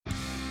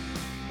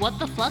What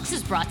the Flux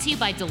is brought to you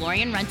by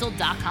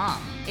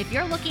DeLoreanRental.com. If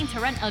you're looking to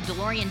rent a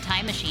DeLorean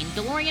time machine,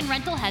 DeLorean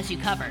Rental has you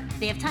covered.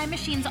 They have time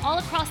machines all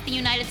across the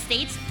United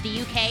States,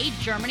 the UK,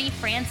 Germany,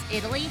 France,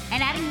 Italy,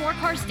 and adding more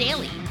cars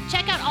daily.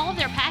 Check out all of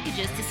their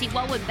packages to see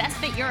what would best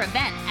fit your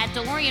event at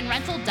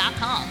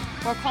DeLoreanRental.com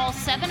or call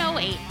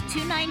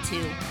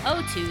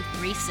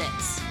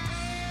 708-292-0236.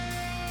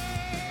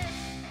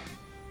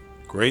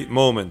 Great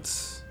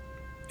moments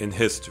in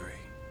history.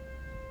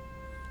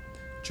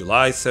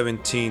 July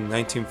 17,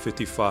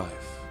 1955.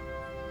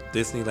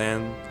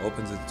 Disneyland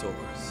opens its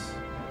doors.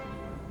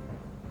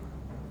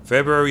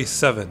 February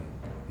 7,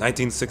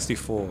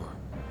 1964.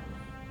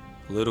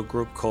 A little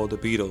group called the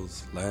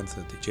Beatles lands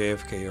at the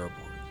JFK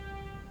airport.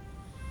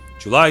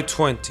 July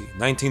 20,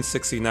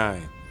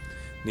 1969.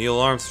 Neil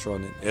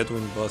Armstrong and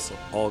Edwin Buzz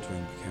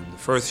Aldrin became the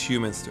first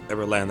humans to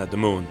ever land at the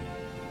moon.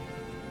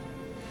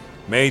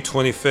 May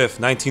 25th,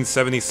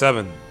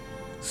 1977.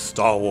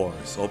 Star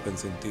Wars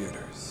opens in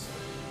theaters.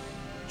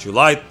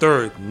 July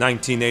 3rd,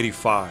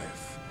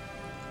 1985.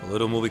 A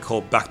little movie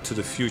called Back to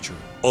the Future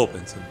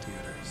opens in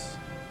theaters.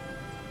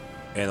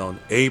 And on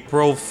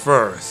April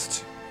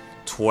 1st,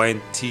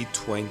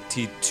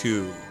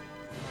 2022,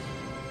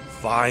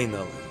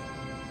 finally,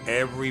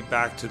 every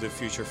Back to the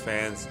Future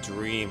fan's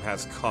dream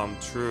has come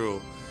true.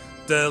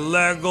 The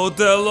Lego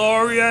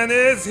DeLorean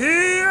is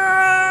here!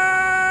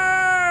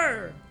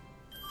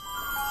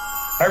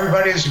 Hi,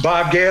 everybody. This is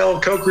Bob Gale,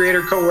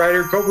 co-creator,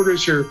 co-writer,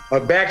 co-producer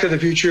of Back to the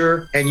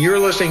Future, and you're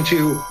listening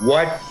to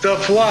What the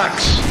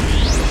Flux.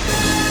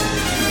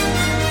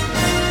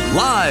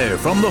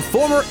 Live from the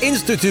former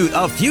Institute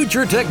of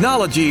Future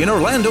Technology in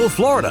Orlando,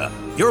 Florida,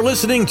 you're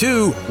listening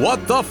to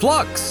What the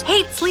Flux. Hey,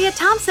 it's Leah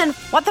Thompson.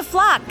 What the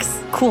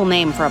Flux? Cool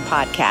name for a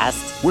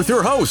podcast. With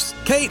your hosts,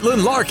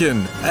 Caitlin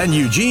Larkin and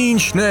Eugene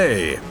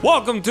Schnee.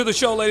 Welcome to the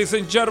show, ladies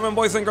and gentlemen,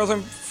 boys and girls,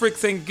 and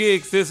freaks and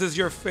geeks. This is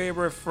your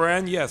favorite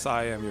friend. Yes,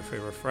 I am your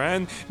favorite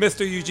friend.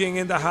 Mr. Eugene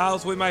in the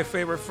house with my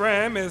favorite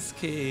friend, Miss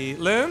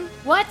Caitlin.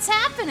 What's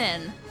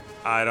happening?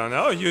 I don't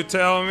know. You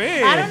tell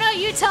me. I don't know.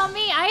 You tell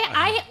me.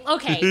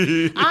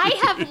 Okay.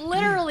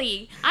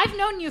 I've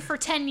known you for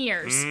 10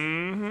 years.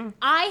 Mm-hmm.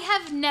 I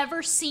have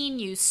never seen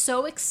you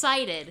so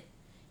excited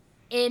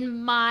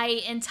in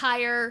my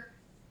entire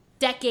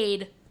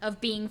decade of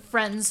being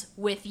friends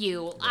with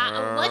you.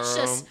 Let's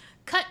just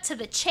cut to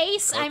the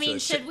chase. I mean,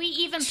 should we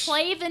even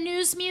play the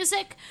news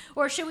music,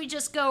 or should we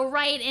just go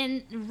right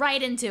into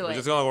it? We're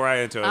just going to go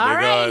right into it All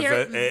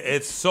because right,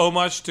 it's so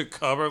much to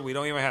cover. We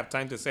don't even have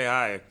time to say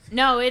hi.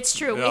 No, it's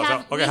true. We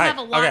have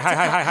a lot to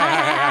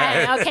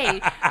hi. Okay,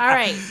 all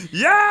right.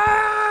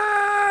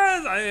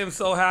 Yes! I am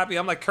so happy.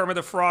 I'm like Kermit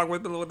the Frog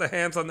with the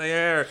hands on the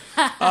air.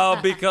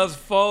 Because,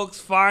 folks,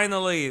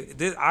 finally,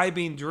 I've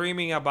been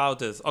dreaming about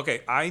this.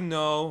 Okay, I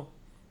know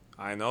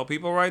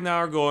people right now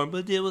are going,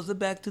 but there was a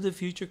Back to the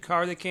Future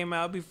car that came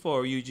out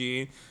before,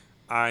 Eugene.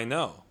 I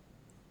know.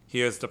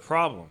 Here's the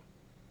problem.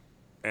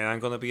 And I'm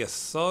going to be as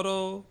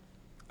subtle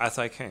as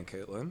I can,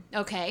 Caitlin.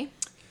 Okay.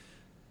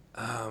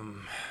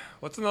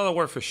 What's another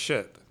word for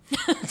shit?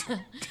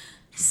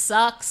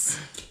 Sucks.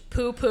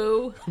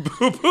 Poo-poo.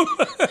 Poo-poo.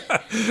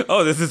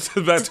 Oh, this is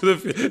Back to the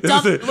Future.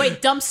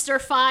 Dumpster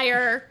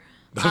fire.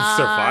 Dumpster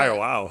fire,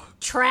 wow.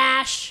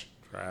 Trash.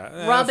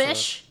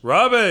 Rubbish.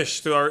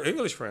 Rubbish to our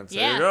English friends.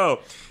 Yeah. There you go.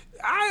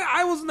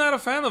 I was not a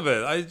fan of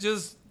it. I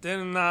just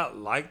did not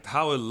like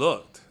how it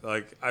looked.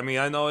 Like, I mean,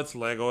 I know it's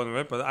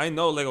Lego, but I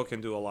know Lego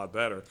can do a lot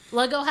better.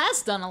 Lego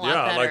has done a lot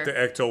better. Yeah, like the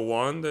Ecto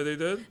 1 that they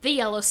did. The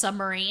Yellow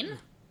Submarine.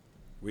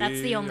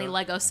 That's the only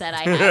Lego set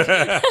I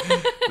have.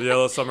 The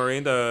Yellow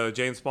Submarine, the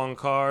James Bond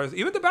cars,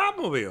 even the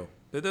Batmobile.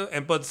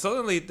 But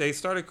suddenly they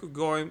started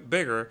going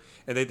bigger,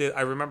 and they did.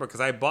 I remember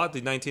because I bought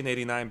the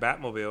 1989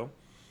 Batmobile,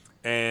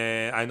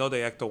 and I know the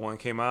Ecto 1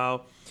 came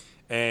out,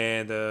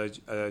 and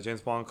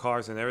James Bond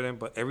cars and everything,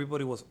 but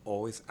everybody was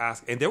always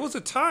asking. And there was a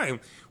time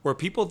where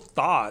people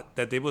thought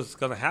that it was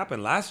going to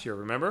happen last year,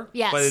 remember?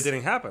 Yes. But it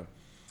didn't happen.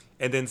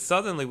 And then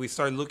suddenly we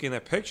started looking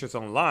at pictures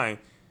online,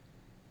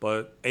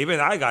 but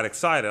even I got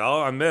excited.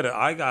 I'll admit it.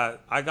 I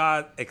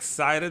got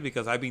excited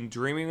because I've been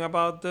dreaming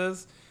about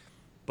this.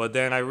 But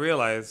then I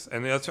realized,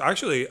 and it's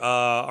actually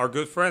our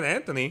good friend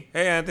Anthony.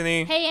 Hey,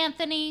 Anthony. Hey,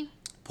 Anthony.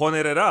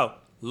 Pointed it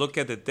out. Look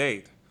at the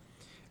date.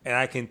 And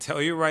I can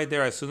tell you right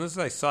there, as soon as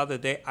I saw the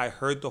date, I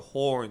heard the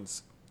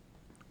horns.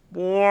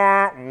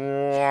 I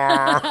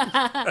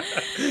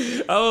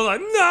was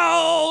like,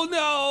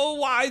 no,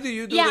 why do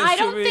you do this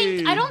to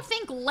me? I don't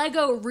think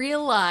Lego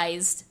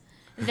realized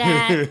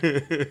that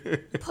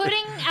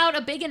putting out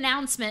a big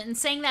announcement and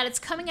saying that it's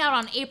coming out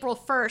on April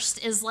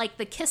 1st is like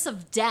the kiss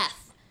of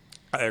death.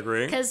 I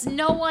agree. Because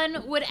no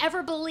one would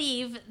ever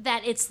believe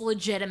that it's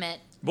legitimate.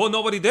 Well,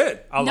 nobody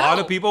did. A lot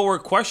of people were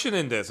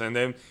questioning this.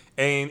 And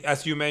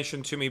as you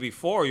mentioned to me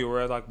before, you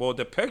were like, well,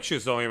 the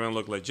pictures don't even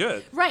look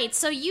legit. Right.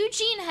 So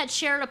Eugene had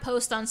shared a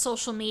post on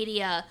social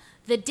media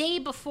the day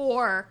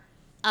before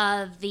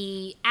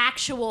the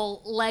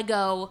actual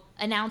Lego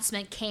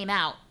announcement came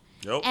out.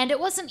 Yep. And it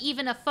wasn't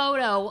even a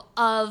photo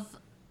of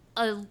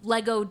a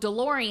Lego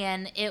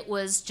DeLorean. It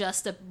was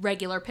just a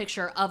regular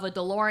picture of a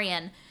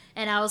DeLorean.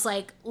 And I was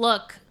like,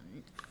 look,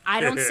 I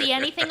don't see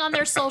anything on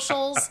their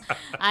socials.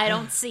 I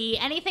don't see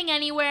anything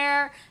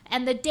anywhere.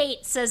 And the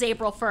date says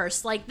April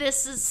 1st. Like,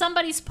 this is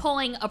somebody's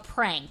pulling a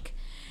prank.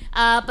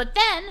 But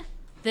then,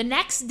 the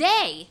next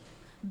day,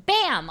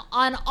 bam,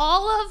 on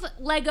all of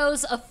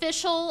Lego's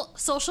official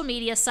social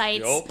media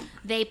sites,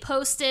 they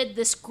posted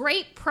this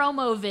great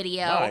promo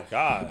video. My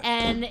God.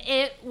 And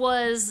it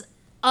was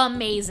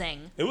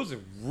amazing. It was a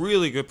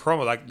really good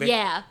promo. Like,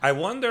 Yeah. I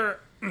wonder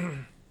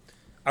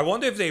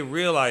if they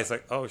realize,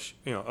 like, oh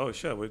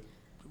shit,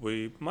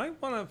 we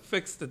might want to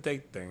fix the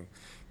date thing,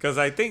 because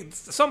I think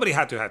somebody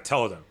had to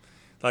tell them,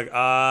 like,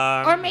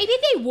 or maybe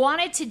they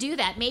wanted to do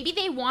that. Maybe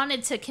they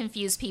wanted to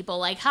confuse people,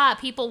 like,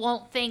 people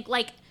won't think,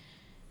 like,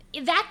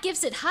 that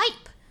gives it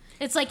hype.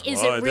 It's like,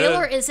 is it real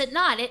or is it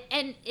not?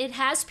 It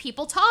has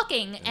people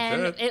talking,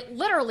 and it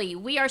literally,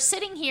 we are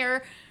sitting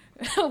here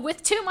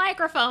with 2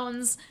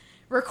 microphones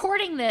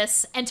recording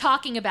this and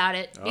talking about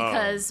it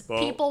because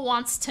people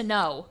wants to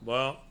know.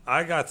 Well,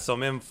 I got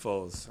some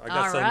infos.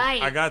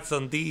 I got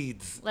some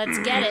deeds. Let's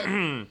get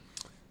it.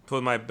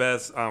 Put my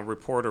best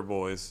reporter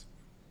voice.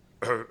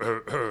 I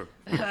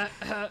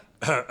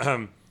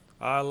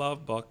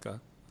love Bucka.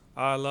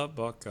 I love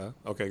Bucka.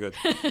 Okay, good.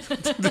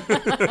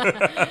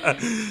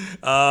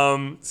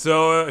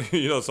 So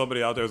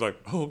somebody out there is like,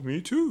 oh,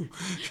 me too.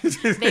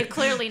 They've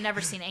clearly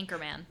never seen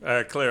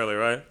Anchorman. Clearly,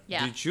 right?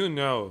 Yeah. Did you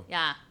know?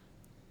 Yeah.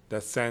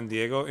 That San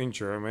Diego in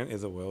German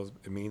is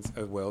it means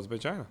a whale's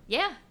vagina.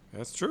 Yeah.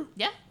 That's true.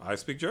 Yeah. I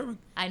speak German.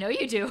 I know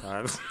you do. You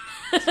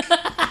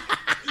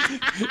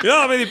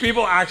know how many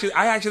people I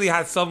actually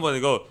had someone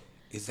go,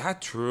 is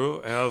that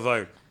true? And I was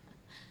like,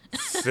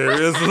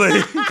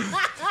 seriously?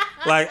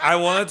 Like, I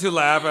wanted to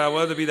laugh and I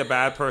wanted to be the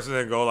bad person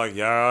and go like,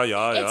 yeah.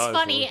 It's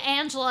funny.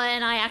 Angela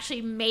and I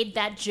actually made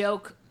that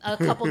joke a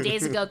couple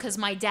days ago because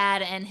my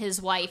dad and his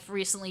wife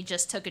recently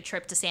just took a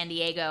trip to San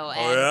Diego.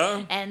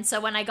 And, and so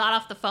when I got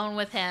off the phone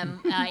with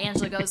him,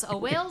 Angela goes, a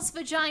whale's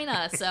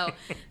vagina. So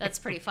that's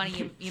pretty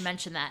funny you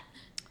mentioned that.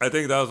 I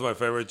think that was my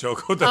favorite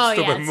joke of that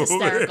stupid movie.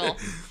 Hysterical.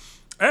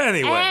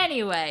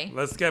 Anyway,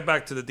 let's get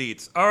back to the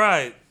deets. All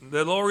right,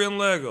 DeLorean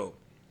Lego.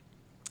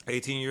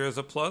 18 years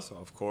or plus,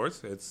 of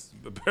course. It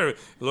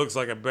looks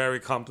like a very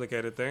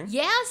complicated thing.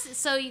 Yes,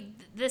 so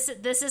this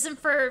isn't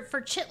for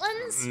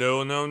chitlins?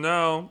 No.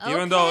 Okay.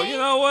 Even though, you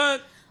know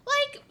what?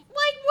 Like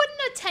wouldn't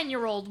a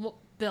 10-year-old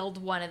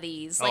build one of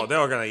these? Like, they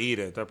were going to eat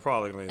it. They're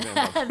probably going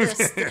to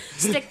just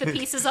stick the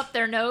pieces up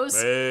their nose?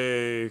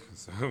 Hey.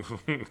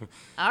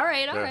 All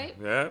right.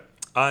 Yeah.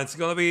 It's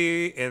going to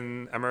be,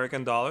 in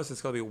American dollars,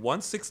 it's going to be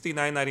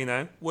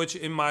 $169.99, which,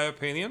 in my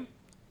opinion,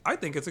 I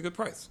think it's a good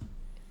price.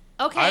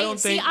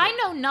 Okay, I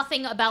know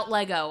nothing about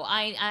Lego.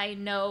 I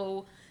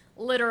know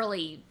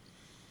literally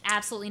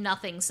absolutely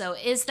nothing. So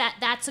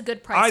that's a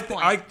good price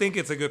point? I think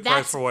it's a good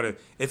price for what it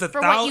is.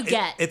 What you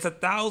get. It's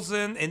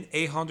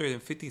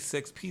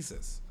 1,856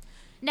 pieces.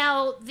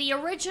 Now, the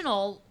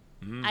original,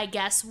 I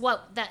guess,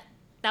 that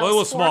it was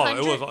was small. 400?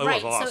 It was a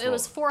lot smaller. So it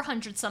was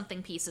 400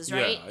 something pieces,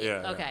 right?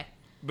 Yeah. Okay.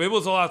 But it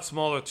was a lot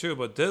smaller too.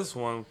 But this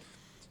one,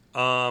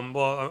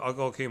 I'll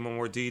go into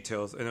more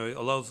details. And it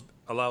allows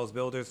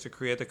builders to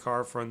create the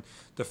car from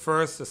the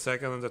first, the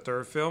second, and the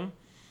third film.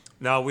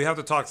 Now, we have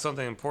to talk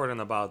something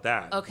important about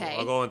that. Okay.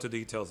 I'll go into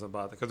details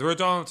about it. Because we're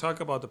going to talk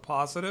about the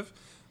positive.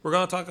 We're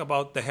going to talk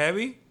about the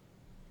heavy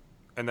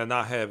and the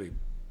not heavy.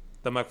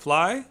 The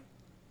McFly.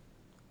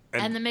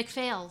 And the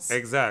McPhails.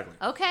 Exactly.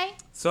 Okay.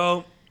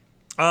 So,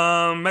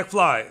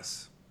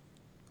 McFlys.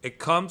 It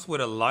comes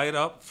with a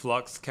light-up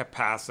flux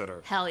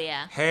capacitor. Hell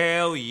yeah.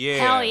 Hell yeah.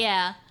 Hell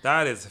yeah.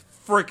 That is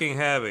freaking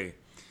heavy.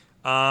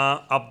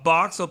 A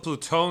box of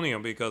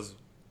plutonium, because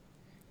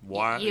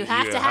why? You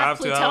have to have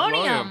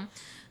plutonium.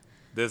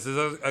 This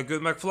is a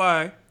good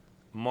McFly.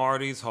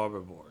 Marty's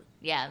hoverboard.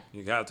 Yeah.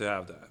 You got to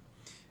have that.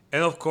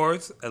 And of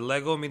course, a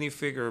Lego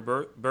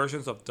minifigure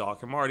versions of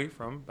Doc and Marty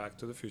from Back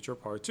to the Future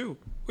Part 2.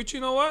 Which, you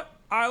know what?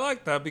 I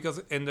like that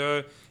because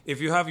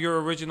if you have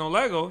your original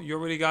Lego, you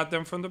already got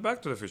them from the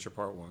Back to the Future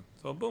Part 1.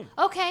 So boom.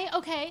 Okay.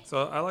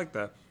 So I like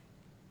that.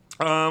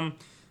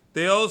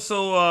 They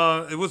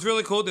also, it was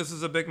really cool. This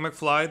is a big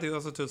McFly. They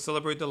also, to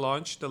celebrate the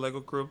launch, the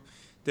Lego group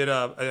did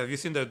have you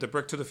seen the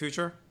Brick to the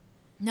Future?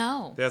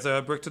 No. There's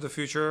a Brick to the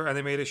Future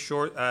animated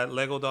short at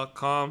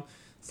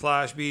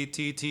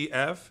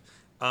lego.com/BTTF.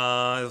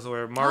 This is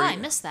where Marty... I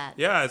missed that.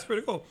 Yeah, it's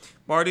pretty cool.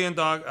 Marty and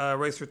Doc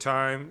race for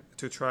time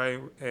to try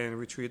and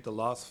retrieve the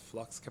lost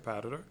flux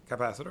capacitor.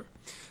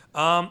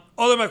 Other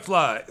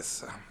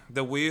McFlys.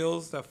 The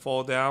wheels that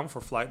fall down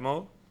for flight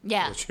mode.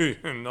 Yeah. Which you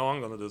know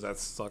I'm going to do that,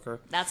 sucker.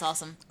 That's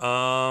awesome.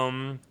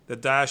 The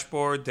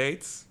dashboard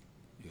dates.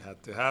 You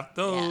have to have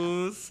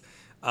those.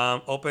 Yeah.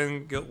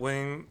 Open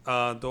wing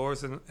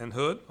doors and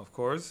hood, of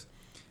course.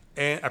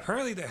 And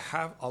apparently they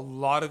have a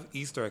lot of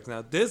Easter eggs.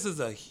 Now, this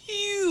is a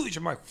huge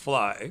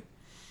McFly.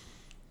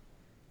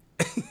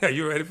 Are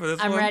you ready for this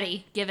one? I'm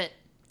ready. Give it.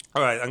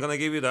 All right. I'm going to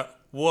give you the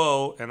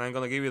whoa, and I'm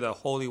going to give you the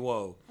holy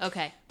whoa.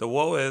 Okay. The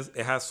whoa is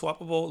it has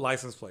swappable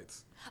license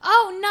plates.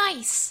 Oh,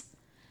 nice.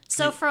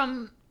 So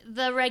from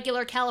the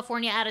regular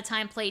California at a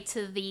time plate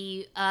to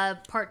the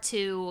Part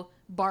 2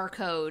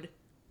 barcode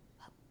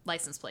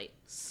license plate.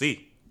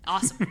 Sí.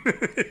 Awesome.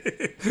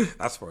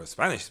 That's for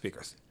Spanish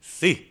speakers.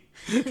 Sí.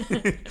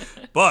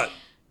 But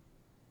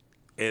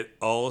it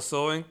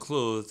also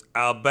includes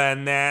a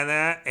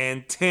banana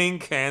and tin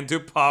can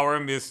to power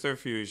Mr.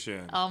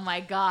 Fusion. Oh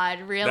my God,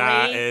 really?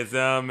 That is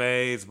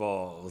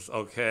amazeballs,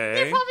 okay?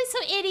 They're probably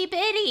so itty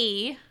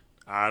bitty.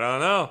 I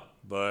don't know,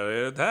 but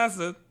it has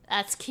it.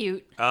 That's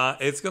cute.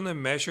 It's going to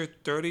measure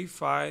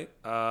 35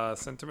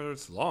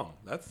 centimeters long.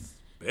 That's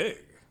big.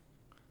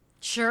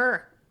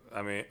 Sure.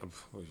 I mean,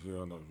 you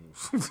don't know.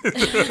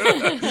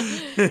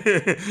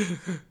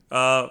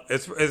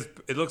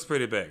 It looks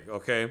pretty big,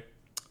 okay?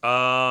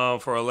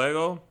 For a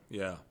Lego,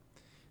 yeah.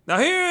 Now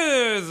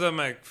here's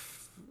a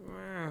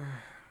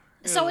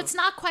So it's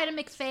not quite a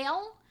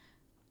McPhail?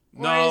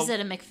 Or No, is it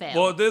a McPhail?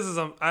 Well, this is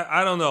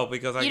I don't know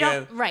because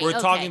again we're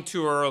talking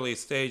too early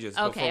stages.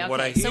 But Okay, from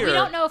what I okay. hear, So we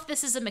don't know if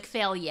this is a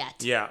McPhail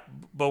yet. Yeah,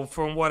 but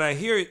from what I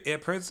hear,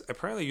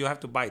 apparently you have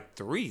to buy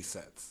 3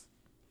 sets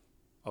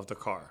of the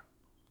car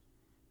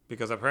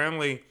because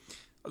apparently,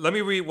 let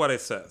me read what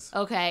it says.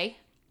 Okay.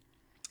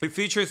 It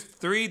features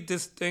 3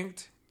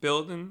 distinct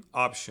building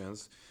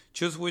options.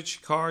 Choose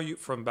which car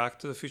from Back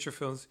to the Future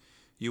films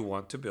you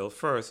want to build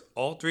first.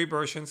 All 3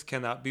 versions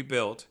cannot be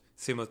built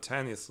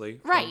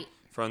simultaneously. Right.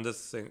 From the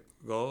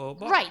single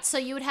box. Right, so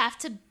you would have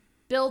to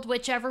build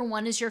whichever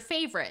one is your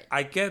favorite.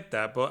 I get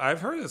that, but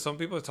I've heard that some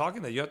people are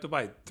talking that you have to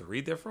buy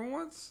 3 different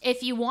ones.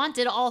 If you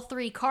wanted all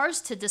 3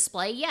 cars to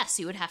display, yes,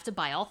 you would have to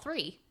buy all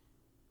 3.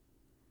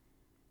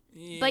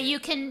 Yeah. But you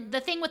can,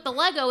 the thing with the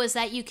Lego is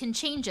that you can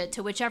change it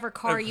to whichever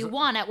car you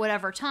want at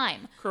whatever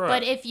time. Correct.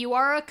 But if you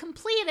are a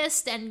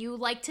completist and you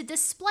like to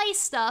display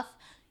stuff,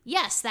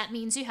 yes, that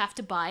means you have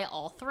to buy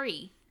all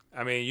 3.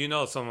 I mean, you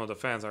know some of the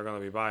fans are going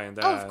to be buying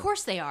that. Oh, of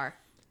course they are.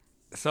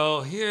 So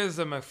here's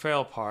the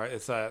McPhail part.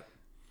 It's that,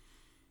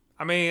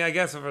 I mean, I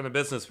guess from a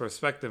business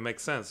perspective, it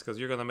makes sense because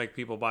you're going to make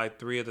people buy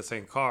 3 of the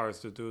same cars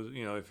to do,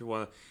 if you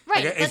want to.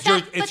 Right. Like,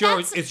 it's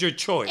your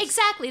choice.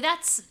 Exactly.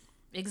 That's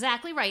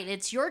exactly right.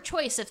 It's your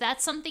choice. If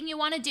that's something you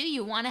want to do,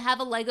 you want to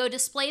have a Lego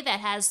display that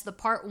has the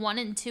part 1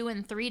 and 2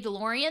 and 3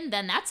 DeLorean,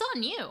 then that's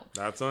on you.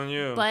 That's on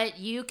you. But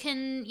you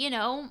can,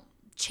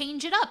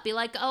 change it up. Be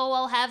like, oh,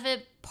 I'll have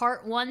it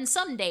part 1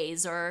 some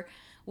days or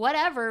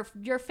whatever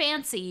you're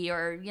fancy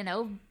or,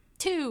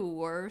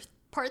 2 or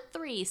part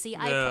 3. See,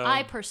 Yeah.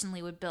 I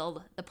personally would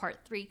build the part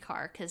 3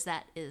 car because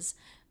that is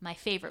my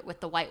favorite with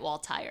the white wall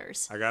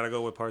tires. I got to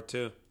go with part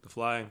 2, the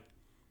flying.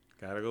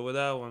 Got to go with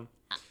that one.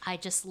 I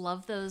just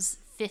love those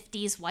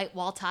 50s white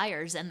wall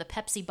tires and the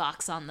Pepsi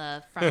box on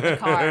the front of the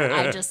car.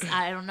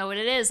 I don't know what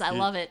it is. I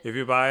love it. If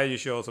you buy it, you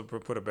should also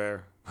put a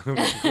bear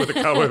with the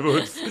cowboy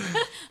boots.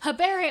 A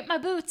bear ate my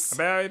boots. A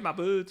bear ate my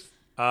boots.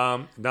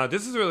 Now,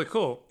 this is really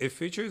cool. It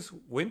features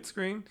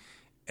windscreen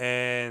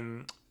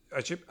and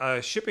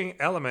a shipping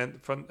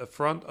element from the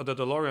front of the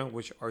DeLorean,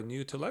 which are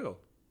new to Lego.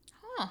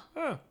 Huh.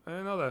 Oh, I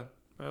didn't know that.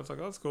 I was like,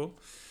 oh, that's cool.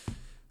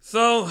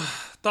 So,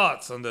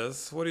 thoughts on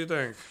this? What do you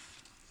think?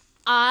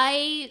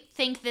 I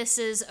think this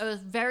is a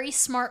very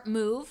smart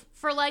move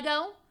for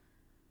Lego.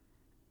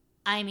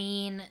 I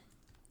mean,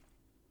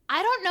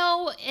 I don't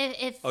know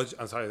if Oh,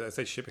 I'm sorry. I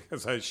said shipping. I'm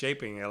sorry,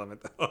 shaping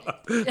element. My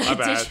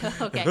bad.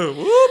 Okay.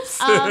 Whoops.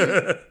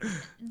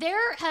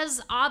 There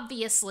has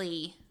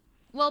obviously,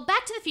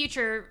 Back to the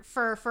Future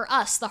for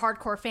us, the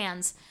hardcore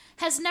fans,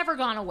 has never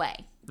gone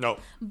away. No.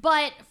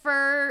 But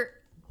for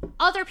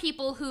other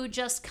people who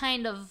just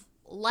kind of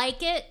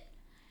like it,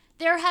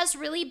 there has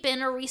really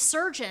been a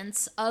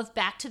resurgence of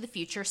Back to the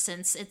Future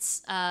since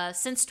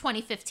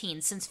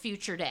 2015, since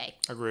Future Day.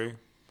 Agree.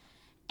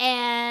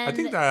 And I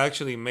think that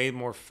actually made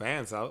more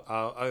fans out,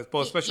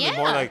 especially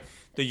more like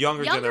the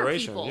younger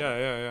generation. People.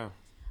 Yeah.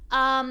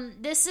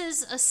 This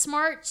is a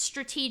smart,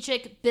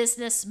 strategic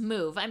business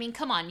move. I mean,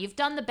 come on, you've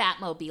done the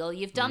Batmobile,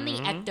 you've done the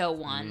Ecto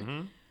one.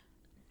 Mm-hmm.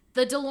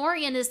 The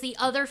DeLorean is the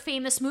other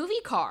famous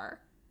movie car.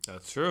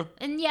 That's true.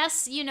 And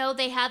yes,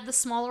 they had the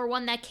smaller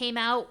one that came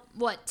out,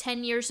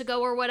 10 years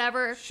ago or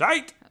whatever.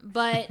 Shite!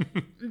 But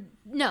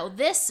no,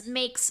 this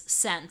makes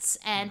sense,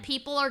 and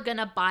people are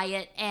gonna buy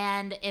it,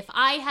 and if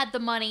I had the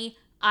money,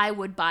 I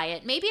would buy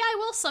it. Maybe I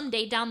will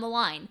someday down the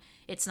line.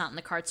 It's not in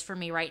the carts for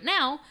me right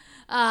now.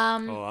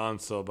 I'm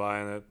so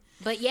buying it.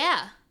 But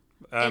yeah,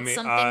 it's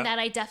something that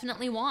I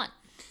definitely want.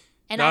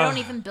 And I don't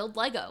even build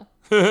Lego.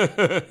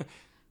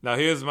 Now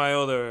here's my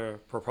other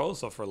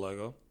proposal for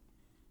Lego.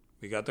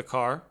 We got the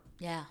car.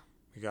 Yeah.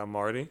 We got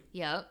Marty.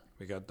 Yep.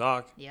 We got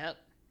Doc. Yep.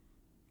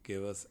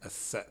 Give us a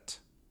set.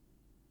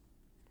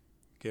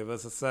 Give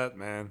us a set,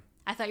 man.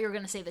 I thought you were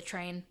going to say the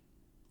train.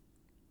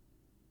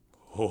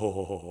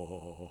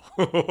 Oh.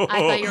 I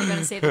thought you were going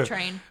to say the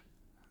train.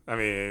 I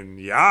mean,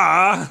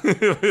 yeah.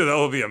 That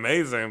would be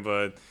amazing,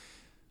 but...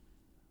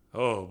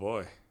 Oh,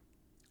 boy.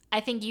 I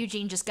think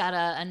Eugene just got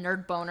a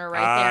nerd boner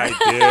right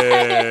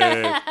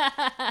there.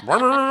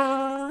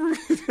 I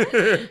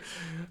did.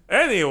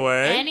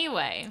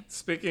 Anyway.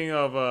 Speaking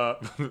of,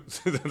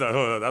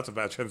 no, that's a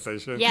bad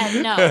translation.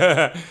 Yeah,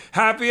 no.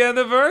 Happy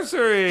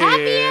anniversary.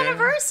 Happy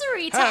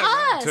anniversary to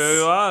us.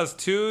 To us.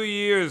 2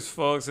 years,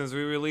 folks, since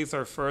we released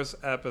our first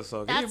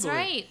episode. That's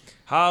right.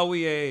 How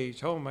we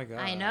age. Oh, my God.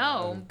 I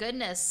know.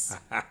 Goodness.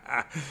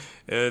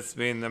 It's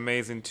been an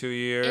amazing 2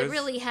 years. It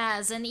really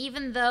has. And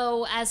even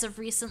though, as of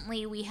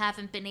recently, we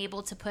haven't been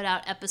able to put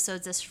out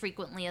episodes as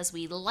frequently as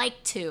we'd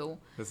like to.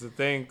 There's a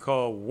thing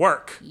called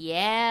work.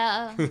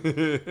 Yeah.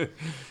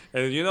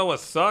 And you know what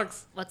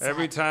sucks? What's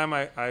Every that? time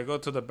I go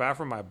to the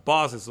bathroom, my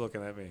boss is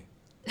looking at me.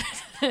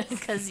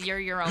 Because you're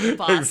your own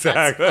boss.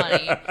 Exactly.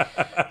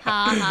 That's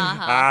funny.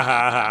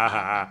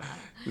 Ha.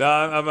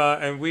 No,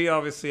 and we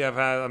obviously have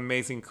had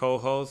amazing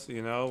co-hosts.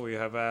 You know, we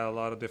have had a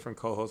lot of different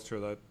co-hosts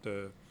through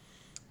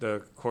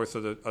the course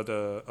of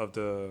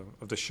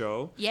the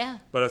show. Yeah.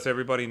 But as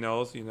everybody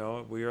knows, you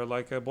know, we are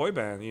like a boy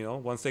band. You know,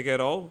 once they get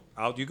old,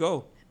 out you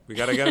go. We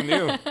gotta get them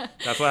new.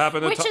 That's what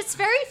happened. Which it's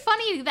very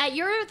funny that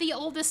you're the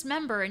oldest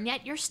member and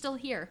yet you're still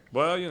here.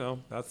 Well, you know,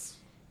 that's.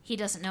 He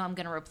doesn't know I'm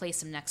going to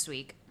replace him next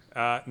week.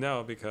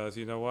 No, because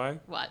you know why?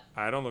 What?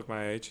 I don't look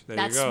my age.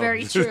 That's you go.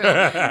 very true.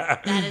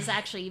 That is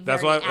actually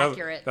very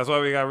accurate. That's why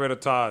we got rid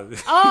of Todd.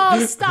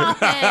 Oh, stop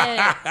it.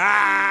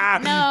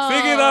 No.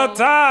 Speaking of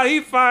Todd,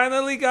 he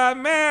finally got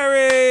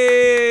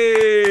married.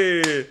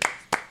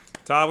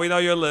 Todd, we know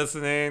you're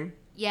listening.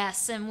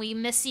 Yes, and we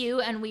miss you,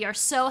 and we are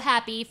so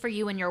happy for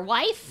you and your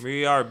wife.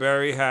 We are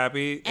very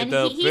happy. And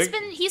he's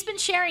been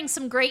sharing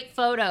some great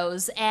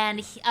photos,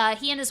 and he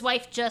and his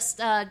wife just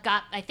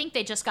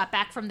they just got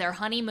back from their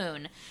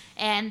honeymoon,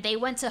 and they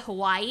went to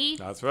Hawaii.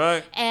 That's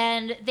right.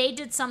 And they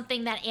did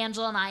something that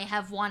Angela and I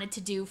have wanted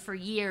to do for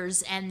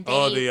years, and they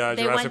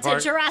Jurassic went Park?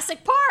 to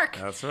Jurassic Park.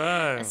 That's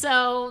right.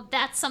 So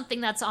that's something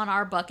that's on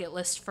our bucket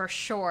list for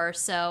sure.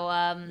 So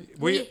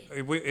we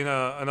in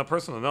a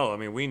personal note, I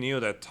mean, we knew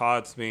that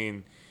Todd's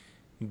been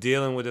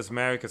dealing with this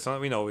marriage because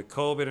you know with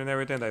COVID and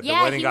everything. That the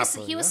wedding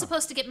he was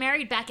supposed to get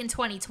married back in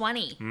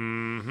 2020.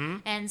 Mm-hmm.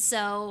 And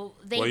so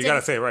they. Well, you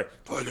gotta say it right.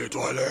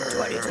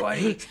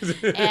 2020.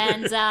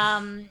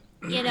 And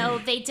you know,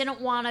 they didn't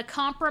want to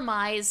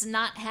compromise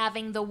not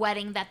having the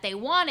wedding that they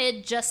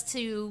wanted just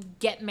to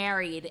get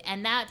married,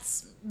 and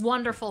that's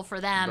wonderful for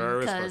them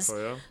because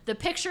the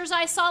pictures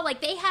I saw,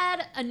 like they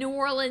had a New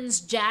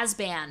Orleans jazz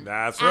band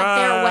at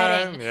their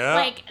wedding. Yeah.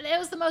 Like it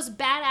was the most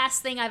badass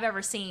thing I've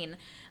ever seen.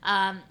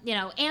 You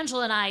know,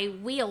 Angela and I,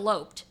 we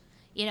eloped.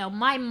 You know,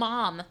 my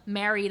mom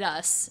married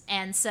us,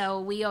 and so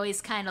we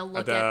always kind of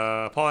look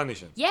at the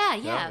Polynesian.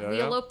 Yeah,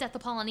 we eloped at the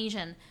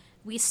Polynesian.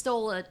 We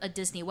stole a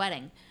Disney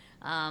wedding,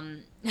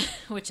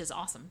 which is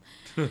awesome.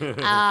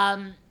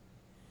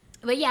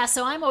 But yeah,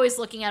 so I'm always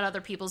looking at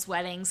other people's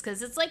weddings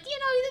because it's like, you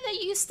know,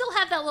 you still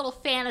have that little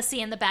fantasy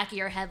in the back of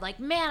your head, like,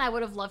 man, I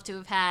would have loved to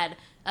have had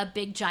a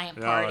big giant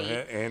party.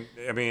 And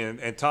I mean,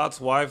 and Todd's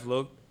wife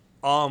looked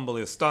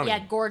unbelievable, stunning. Yeah,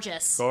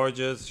 gorgeous.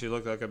 She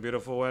looked like a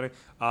beautiful wedding.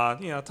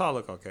 You know, Todd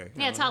looked okay.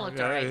 Todd looked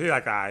alright. He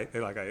like alright.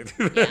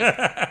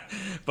 Yeah.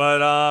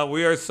 But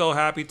we are so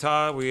happy,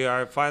 Todd.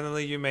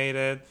 You made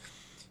it.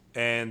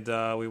 And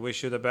we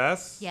wish you the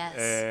best. Yes.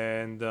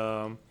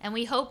 And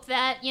we hope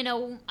that, you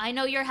know, I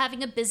know you're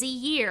having a busy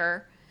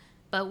year,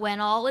 but when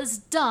all is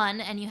done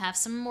and you have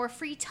some more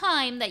free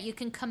time, that you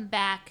can come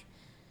back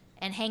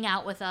and hang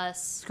out with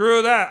us.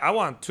 Screw that. I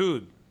want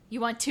Tood. You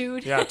want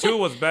Tood? Yeah, Tood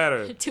was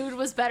better. Tood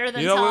was better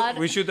than Todd.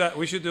 We should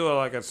do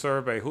like a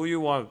survey. Who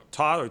you want,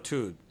 Todd or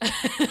Tood?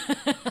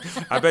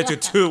 I bet you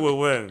Tood will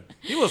win.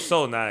 He was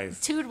so nice.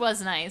 Tood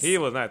was nice. He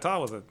was nice.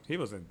 Todd was a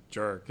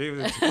jerk. Tood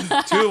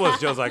was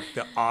just like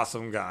the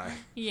awesome guy.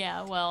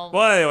 Yeah, well.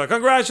 Well, anyway,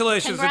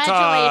 congratulations to Todd.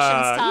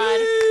 Congratulations, Todd.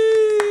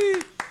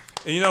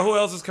 Yay! And you know who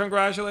else's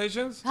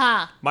congratulations?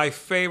 Huh? My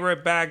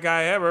favorite bad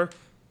guy ever.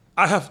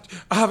 I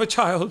have a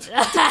child.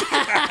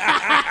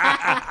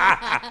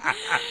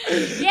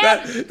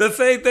 Yeah. The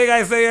same thing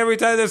I say every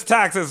time there's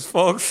taxes,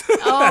 folks.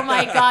 Oh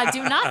my God!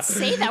 Do not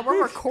say that.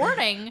 We're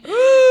recording.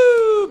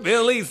 Woo!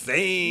 Billy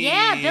Zane.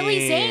 Yeah,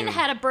 Billy Zane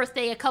had a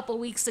birthday a couple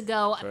weeks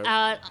ago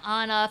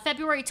on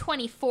February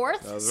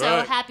 24th. That's so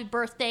right. Happy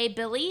birthday,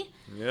 Billy.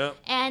 Yep.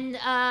 And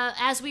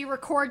as we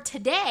record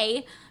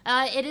today,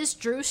 it is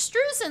Drew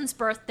Struzan's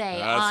birthday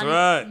That's on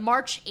right.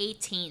 March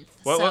 18th.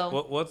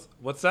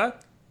 What's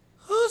that?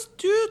 Who's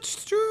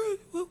Drew?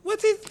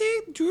 What's his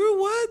name? Drew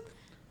what?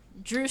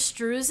 Drew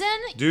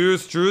Struzan? Drew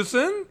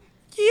Struzan?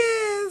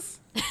 Yes.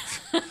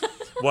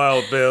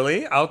 Well,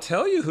 Billy, I'll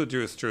tell you who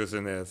Drew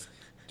Struzan is.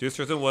 Drew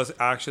Struzan was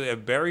actually a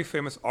very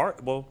famous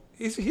Well,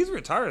 he's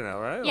retired now,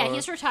 right? Yeah,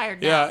 he's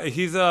retired now. Yeah,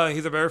 he's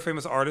a very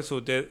famous artist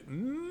who did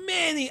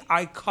many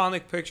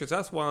iconic pictures.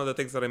 That's one of the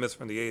things that I miss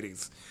from the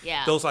 80s.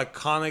 Yeah. Those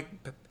iconic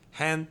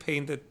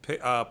hand-painted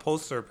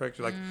poster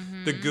pictures, like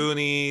the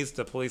Goonies,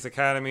 the Police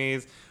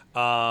Academies.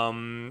 Oh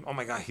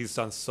my God, he's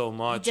done so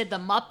much. He did the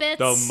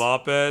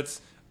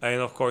Muppets. And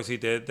of course he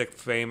did the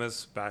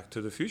famous Back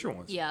to the Future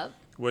ones. Yep.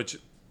 Which,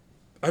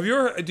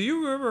 do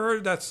you ever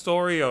heard that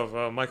story of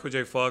Michael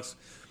J. Fox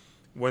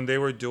when they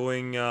were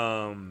doing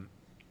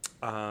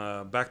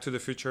Back to the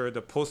Future,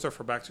 the poster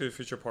for Back to the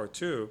Future Part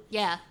 2?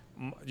 Yeah.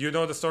 you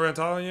know the story I'm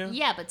telling you?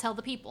 Yeah, but tell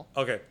the people.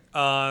 Okay.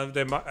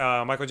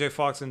 Michael J.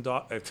 Fox and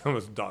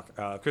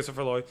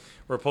Christopher Lloyd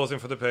were posing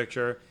for the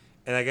picture.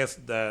 And I guess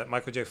that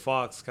Michael J.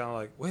 Fox kind of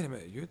like, wait a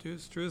minute, you're Drew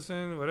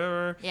Struzan,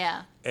 whatever.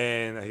 Yeah.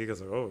 And he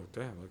goes like, oh,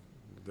 damn,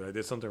 like, I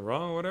did something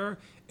wrong or whatever.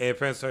 And it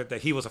turns out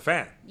that he was a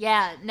fan.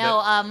 Yeah,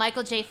 no,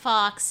 Michael J.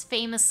 Fox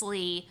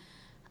famously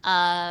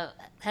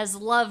has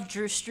loved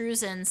Drew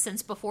Struzan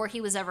since before he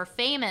was ever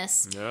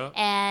famous. Yeah.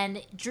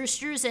 And Drew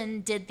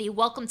Struzan did the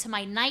Welcome to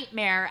My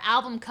Nightmare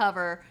album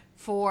cover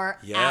for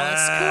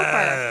Alice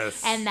Cooper.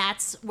 And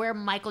that's where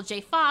Michael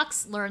J.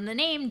 Fox learned the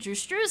name Drew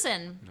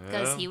Struzan,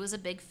 because he was a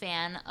big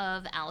fan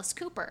of Alice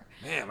Cooper.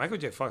 Man, Michael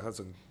J. Fox has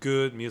some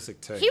good music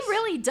taste. He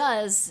really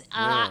does.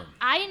 Yeah.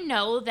 I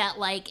know that,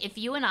 like, if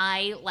you and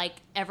I, like,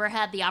 ever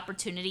had the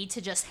opportunity to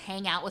just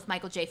hang out with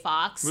Michael J.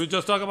 Fox. We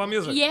just talk about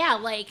music. Yeah,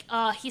 like,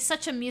 he's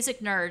such a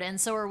music nerd,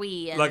 and so are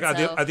we. And like,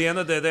 at the end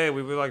of the day,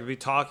 we would, like, be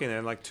talking,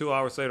 and, like, 2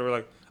 hours later, we're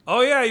like,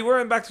 oh, yeah, you were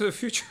in Back to the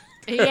Future.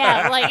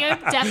 Yeah, like, it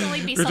would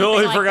definitely be something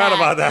totally like forgot that.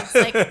 about that.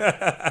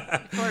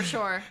 It's like, for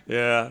sure.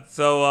 Yeah.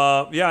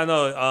 So,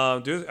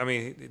 dude, I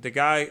mean, the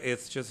guy,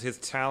 it's just, his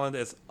talent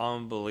is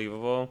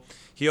unbelievable.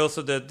 He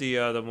also did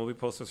the movie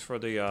posters for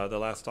the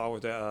last Star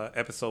Wars,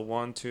 episode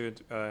 1, 2,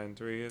 and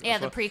 3. Yeah,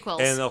 the prequels.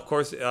 And, of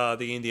course,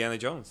 the Indiana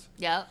Jones.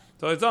 Yep.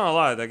 So, it's done a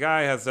lot. The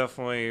guy has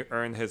definitely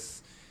earned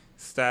his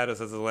status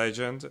as a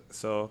legend.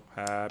 So,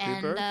 happy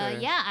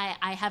birthday.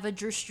 I have a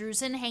Drew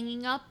Struzan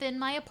hanging up in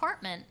my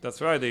apartment. That's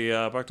right.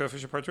 The Back to the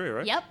Future Part 3,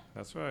 right? Yep.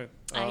 That's right.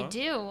 I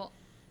do.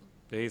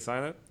 Did he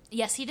sign it?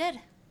 Yes, he did.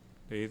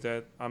 Did he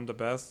say, I'm the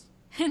best?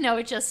 No,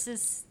 it just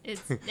is.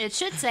 It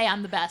should say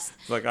I'm the best.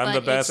 Like, I'm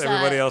the best,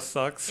 everybody else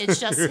sucks. It's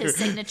just his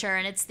signature,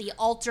 and it's the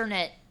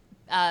alternate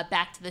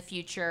Back to the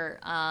Future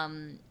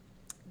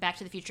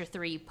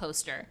 3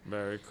 poster.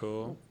 Very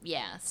cool.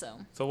 Yeah,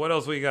 so. So what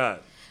else we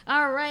got?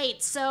 All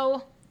right,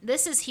 so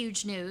this is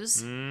huge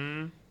news.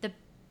 The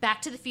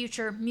Back to the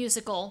Future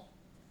musical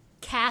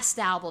cast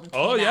album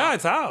came out. Yeah,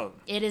 it's out.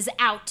 It is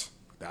out.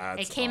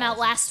 It came out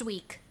last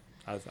week.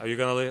 Are you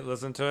going to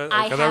listen to it?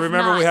 I Because I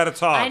remember not. we had a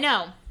talk. I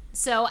know.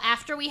 So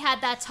after we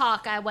had that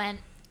talk, I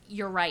went,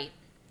 you're right.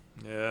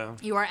 Yeah.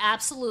 You are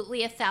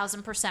absolutely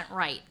 1,000%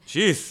 right.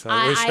 Jeez,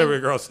 I wish every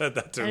girl said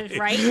that to me.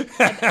 Right?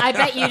 I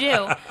bet you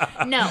do.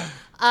 No.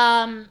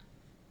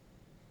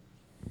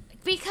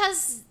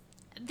 Because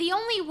the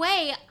only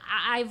way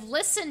I've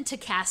listened to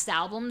cast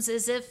albums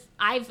is if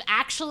I've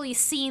actually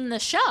seen the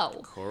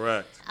show.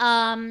 Correct.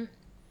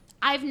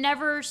 I've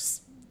never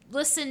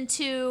listened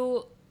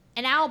to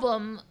an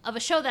album of a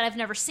show that I've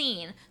never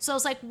seen. So I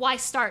was like, why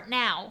start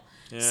now?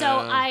 Yeah. So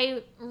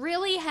I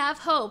really have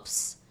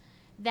hopes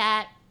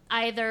that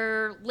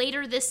either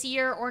later this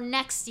year or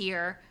next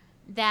year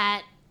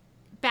that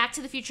Back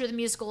to the Future the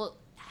musical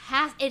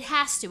has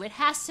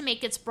to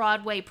make its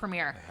Broadway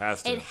premiere.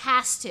 It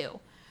has to.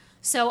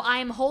 So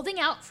I'm holding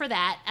out for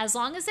that. As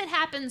long as it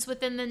happens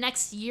within the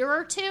next year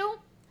or two,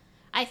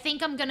 I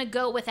think I'm going to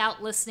go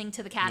without listening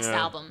to the cast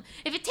album.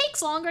 If it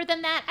takes longer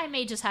than that, I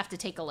may just have to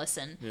take a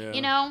listen,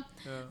 you know?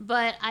 Yeah.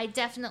 But I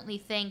definitely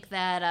think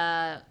that,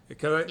 I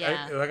told you.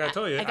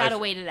 I got to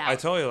wait it out. I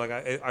told you, like,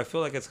 I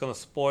feel like it's going to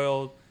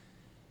spoil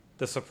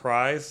the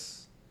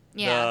surprise.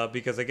 Yeah.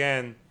 Because,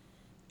 again,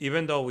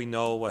 even though we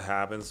know what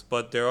happens,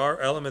 but there are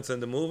elements in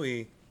the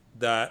movie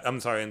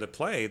in the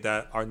play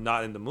that are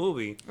not in the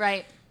movie.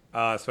 Right.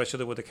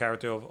 Especially with the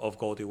character of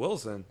Goldie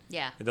Wilson.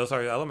 Yeah. And those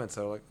are elements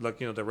that are like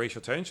the racial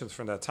tensions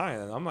from that time.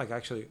 And I'm like,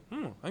 actually,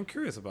 I'm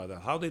curious about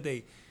that. How did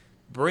they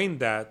bring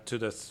that to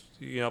this,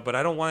 but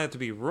I don't want it to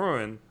be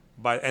ruined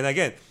by, and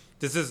again,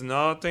 this is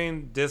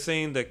nothing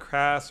dissing the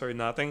cast or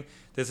nothing.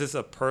 This is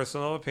a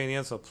personal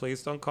opinion, so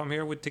please don't come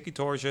here with tiki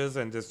torches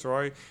and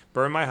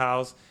burn my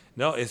house.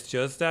 No, it's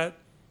just that,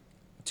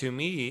 to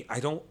me,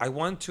 I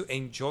want to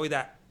enjoy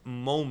that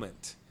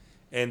moment.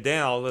 And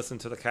then I'll listen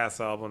to the cast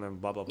album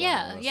and blah, blah,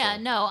 blah. Yeah.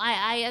 No,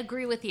 I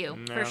agree with you,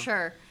 for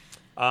sure.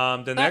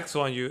 Next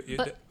one,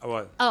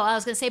 what? Oh, I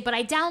was going to say, but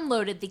I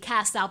downloaded the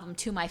cast album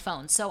to my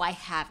phone, so I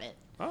have it.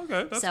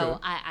 Okay, that's so good.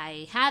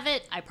 I have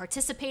it, I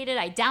participated,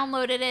 I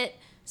downloaded it,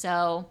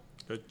 so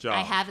good job.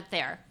 I have it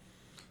there.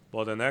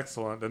 Well, the next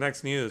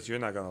news, you're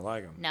not going to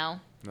like them. No.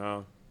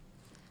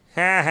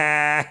 Just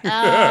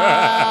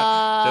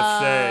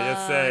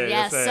say.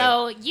 Yes,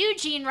 so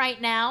Eugene right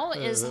now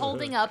is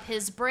holding up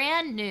his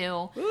brand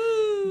new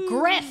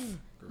Griff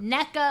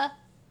NECA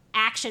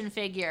action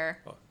figure.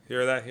 Oh,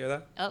 hear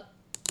that? Oh.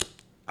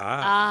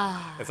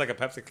 It's like a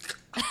Pepsi.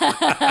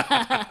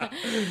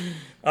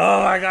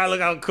 Oh my God,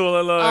 look how cool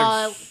it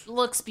looks. It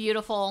looks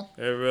beautiful.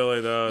 It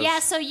really does. Yeah,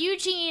 so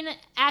Eugene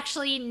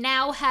actually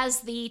now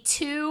has the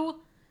 2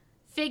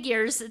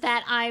 figures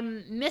that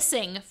I'm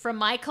missing from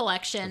my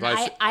collection.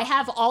 I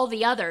have all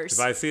the others. If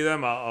I see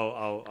them,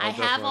 I'll I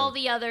have all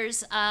the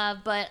others,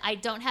 but I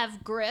don't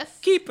have Griff.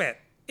 Keep it.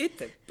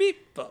 It's a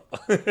people.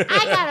 I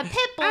got a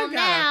Pitbull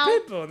now. I got a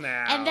Pitbull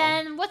now. And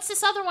then what's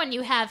this other one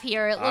you have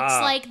here? It looks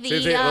like the.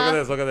 See,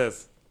 look at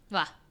this.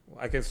 What?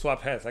 I can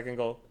swap heads. I can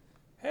go,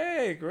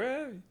 hey,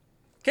 Griff,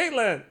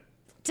 Caitlin.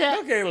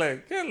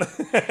 Caitlin.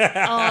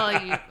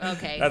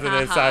 Okay. That's an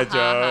inside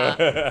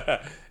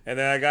joke. And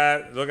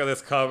then look at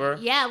this cover.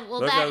 Yeah,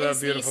 well, Look that at is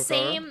the beautiful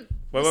same,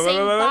 cover.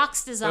 same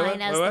box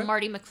design as the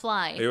Marty Are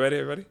McFly. you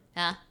ready?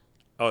 Huh?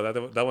 Oh,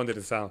 that one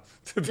didn't sound.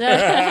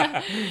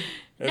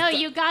 No,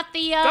 you got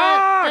the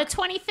Doc!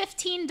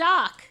 2015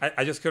 Doc.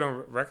 I just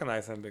couldn't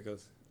recognize him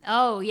because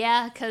Oh,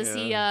 yeah, because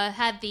he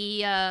had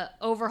the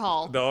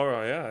overhaul. the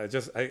overall, yeah.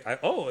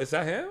 Oh, is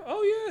that him?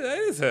 Oh, yeah, that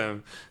is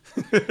him.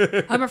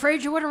 I'm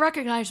afraid you wouldn't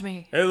recognize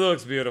me. It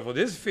looks beautiful.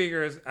 These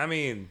figures, I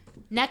mean,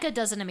 NECA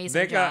does an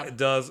amazing NECA job.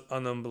 does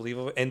an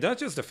unbelievable, and not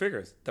just the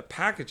figures, the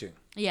packaging.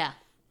 Yeah,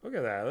 Look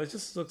at that. It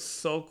just looks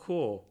so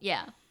cool.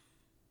 yeah.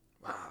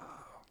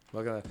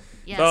 Look at that.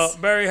 Yes. So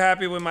very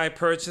happy with my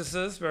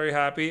purchases. Very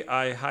happy.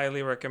 I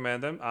highly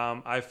recommend them.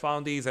 I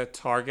found these at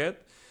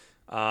Target.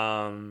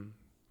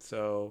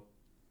 So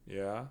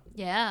yeah.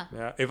 Yeah.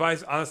 If I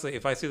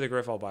see the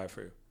Griff, I'll buy it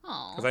for you.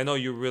 Oh, Because I know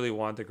you really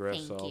want the Griff.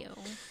 thank so you.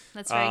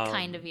 That's very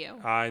kind of you.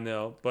 I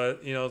know,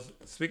 but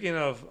speaking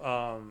of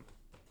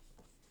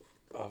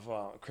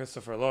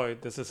Christopher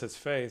Lloyd, this is his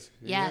face.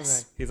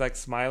 Yes. He's like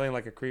smiling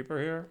like a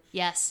creeper here.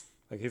 Yes.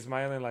 Like he's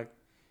smiling like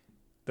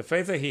the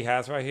face that he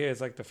has right here is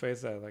like the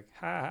face that like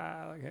ha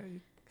ha like hey.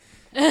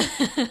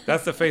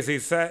 That's the face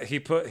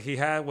he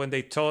had when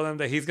they told him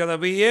that he's gonna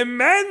be in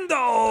Mando.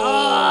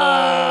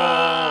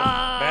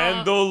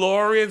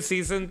 Mandalorian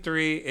season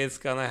 3 is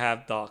gonna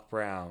have Doc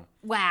Brown.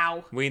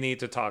 Wow. We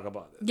need to talk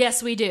about it.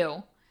 Yes, we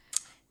do.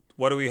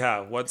 What do we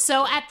have?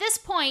 So at this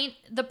point,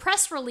 the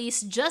press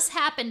release just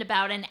happened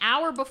about an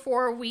hour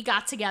before we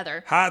got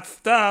together. Hot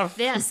stuff.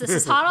 Yes, this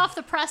is hot off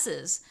the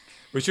presses.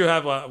 We should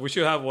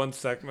have one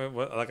segment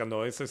like a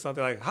noise or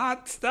something like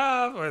hot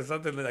stuff or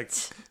something like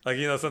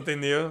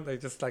something new. They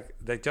just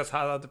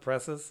hot out the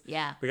presses.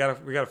 Yeah. We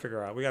gotta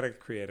figure out. We gotta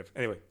get creative.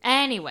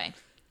 Anyway,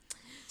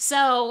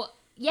 so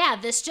yeah,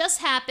 this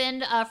just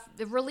happened.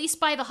 Released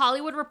by the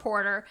Hollywood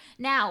Reporter.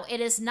 Now it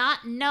is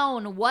not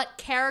known what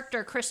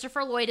character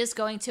Christopher Lloyd is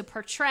going to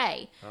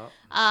portray.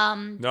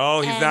 No,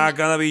 he's not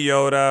gonna be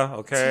Yoda.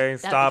 Okay,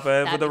 stop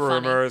it with the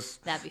rumors.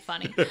 That'd be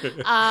funny.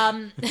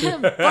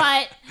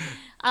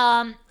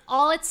 But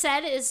all it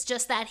said is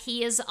just that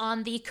he is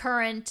on the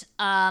current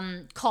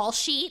call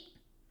sheet.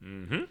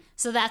 Mm-hmm.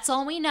 So that's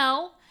all we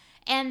know.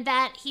 And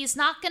that he's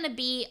not going to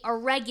be a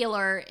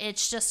regular.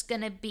 It's just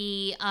going to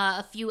be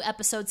a few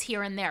episodes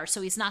here and there.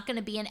 So he's not going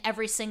to be in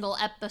every single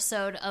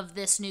episode of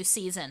this new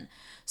season.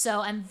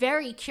 So I'm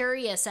very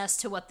curious as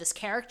to what this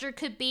character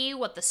could be,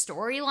 what the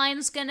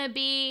storyline's going to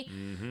be.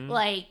 Mm-hmm.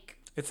 Like,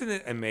 isn't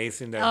it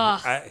amazing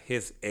that at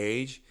his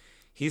age,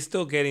 he's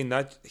still getting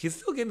like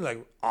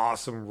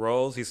awesome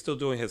roles. He's still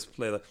doing his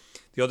play. Like,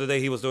 the other day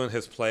he was doing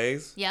his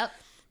plays. Yep.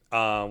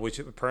 Which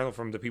apparently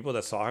from the people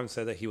that saw him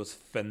said that he was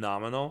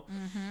phenomenal.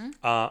 Mm-hmm.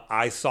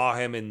 I saw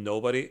him in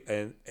Nobody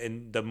and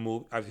in the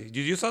movie. Did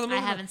you saw the movie?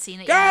 I haven't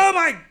seen it yet. yet. Oh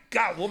my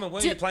God, woman!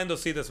 When are you planning to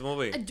see this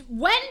movie?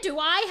 When do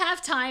I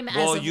have time?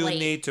 Well, as of you late?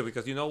 need to,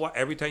 because you know what?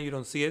 Every time you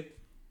don't see it,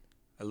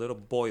 a little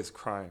boy is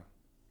crying.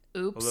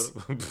 Oops.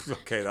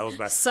 Okay, that was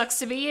bad. Sucks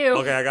to be you.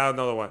 Okay, I got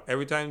another one.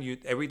 Every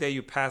day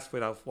you pass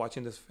without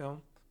watching this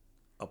film,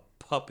 a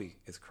puppy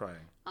is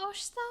crying. Oh,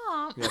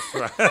 stop. That's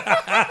right.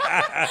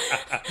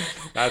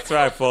 That's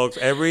right, folks.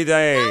 Every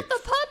day. Not the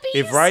puppies.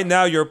 If right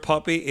now your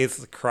puppy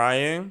is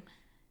crying,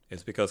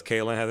 it's because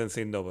Caitlin hasn't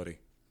seen Nobody.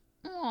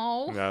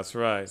 Oh. That's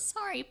right.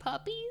 Sorry,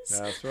 puppies.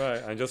 That's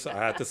right. I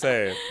had to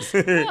say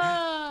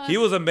it. He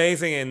was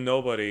amazing in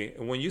Nobody.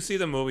 And when you see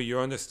the movie, you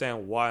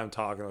understand why I'm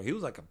talking about. He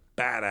was like a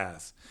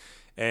badass.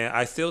 And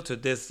I still to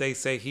this day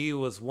say he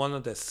was one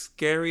of the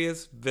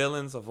scariest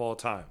villains of all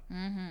time.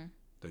 Mm-hmm.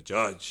 The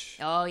Judge.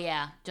 Oh,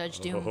 yeah. Judge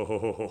Doom.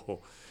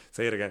 Oh,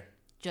 say it again.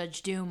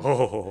 Judge Doom.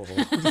 Oh.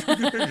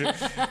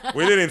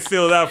 We didn't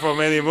steal that from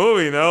any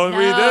movie, no? We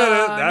did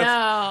it.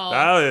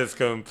 That is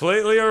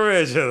completely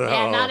original.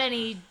 Yeah, not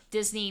any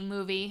Disney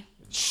movie.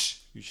 Shh,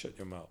 you shut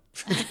your mouth.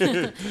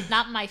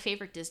 Not my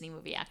favorite Disney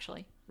movie,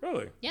 actually.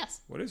 Really? Yes.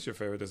 What is your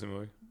favorite Disney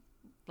movie?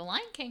 The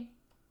Lion King.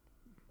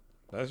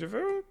 That's your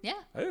favorite?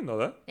 Yeah. I didn't know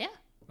that. Yeah.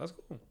 That's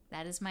cool.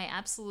 That is my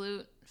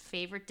absolute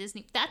favorite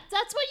Disney. That's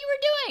what you were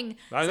doing.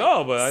 I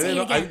know, but I didn't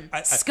know. Again.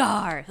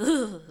 Scar.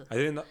 I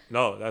didn't know.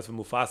 No, that's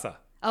Mufasa.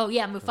 Oh,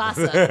 yeah,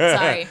 Mufasa.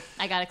 Sorry.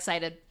 I got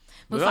excited.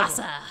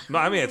 Mufasa. No,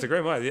 I mean, it's a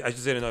great movie. I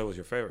just didn't know it was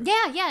your favorite.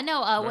 Yeah,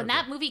 no. When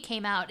that movie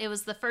came out, it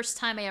was the first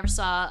time I ever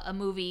saw a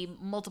movie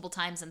multiple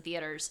times in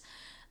theaters.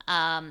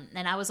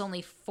 And I was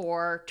only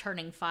 4,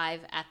 turning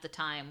 5 at the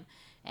time.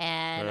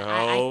 And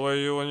how old were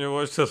you when you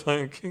watched The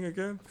Lion King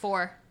again?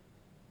 4.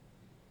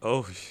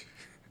 Oh,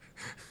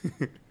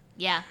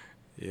 yeah.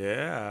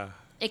 Yeah.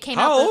 It came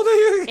How out old are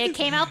you? It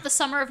came out the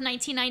summer of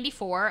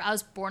 1994. I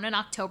was born in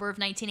October of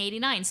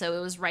 1989, so it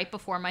was right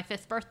before my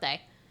 5th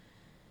birthday.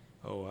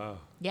 Oh, wow.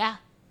 Yeah.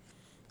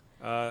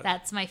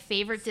 That's my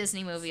favorite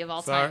Disney movie of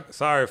all time.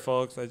 Sorry,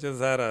 folks. I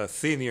just had a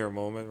senior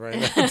moment right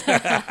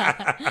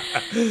now.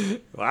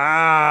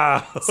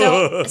 Wow.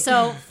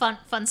 So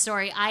fun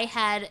story. I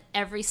had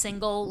every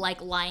single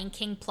Lion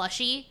King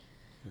plushie,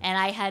 and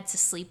I had to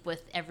sleep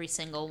with every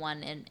single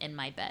one in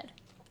my bed.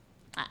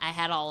 I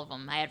had all of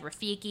them. I had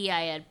Rafiki,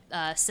 I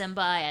had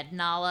Simba, I had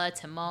Nala,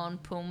 Timon,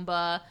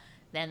 Pumbaa.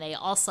 Then they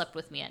all slept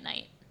with me at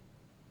night.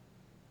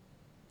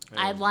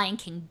 I had Lion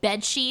King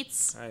bed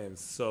sheets. I am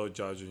so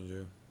judging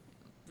you.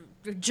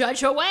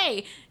 Judge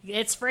away.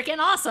 It's freaking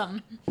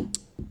awesome.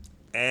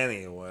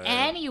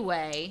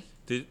 Anyway.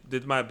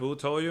 Did my boo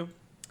tell you?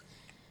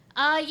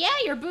 Yeah,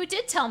 your boo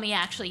did tell me,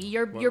 actually.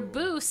 Your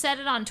boo said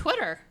it on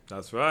Twitter.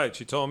 That's right.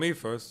 She told me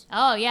first.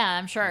 Oh, yeah,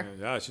 I'm sure.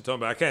 Yeah, she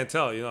told me. I can't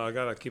tell. I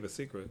got to keep it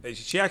secret.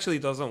 She actually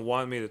doesn't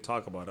want me to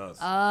talk about us.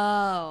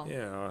 Oh. You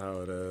know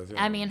how it is.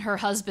 I mean, her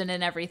husband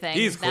and everything.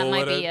 He's cool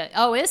with it.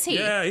 Oh, is he?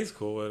 Yeah, he's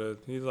cool with it.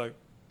 He's like...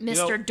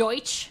 Mr.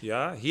 Deutsch?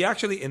 Yeah, he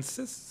actually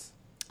insists.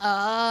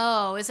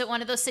 Oh, is it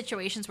one of those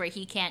situations where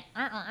he can't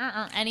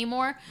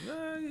anymore?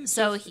 No, you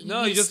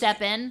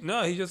step in?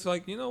 No, he's just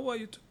like, you know what?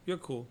 You're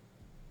cool.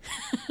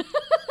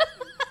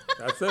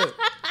 That's it.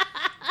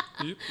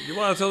 You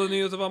want to tell the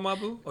news about my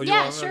boo?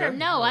 Yeah, sure. Okay.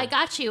 No, I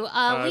got you.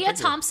 Leah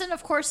Thompson,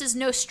 of course, is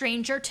no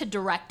stranger to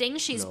directing.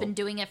 She's been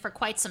doing it for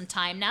quite some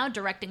time now,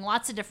 directing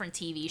lots of different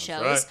TV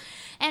shows. Right.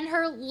 And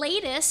her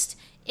latest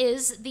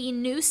is the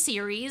new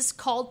series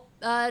called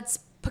it's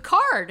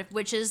Picard,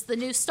 which is the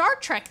new Star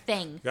Trek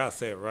thing. You gotta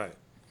say it right.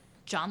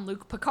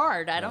 Jean-Luc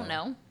Picard. I don't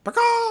know.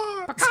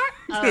 Picard!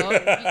 Oh,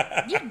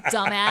 you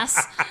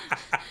dumbass.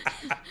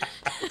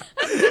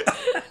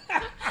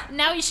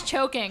 Now he's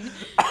choking.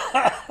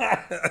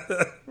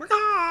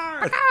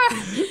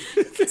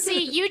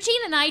 See,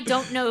 Eugene and I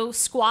don't know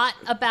squat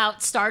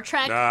about Star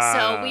Trek,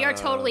 so we are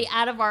totally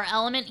out of our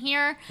element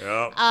here.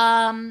 Yep.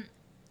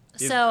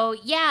 So,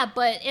 yeah,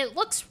 but it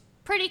looks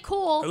pretty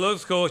cool. It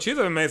looks cool. She's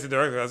an amazing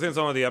director. I've seen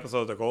some of the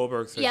episodes that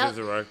Goldberg she's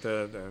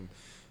directed and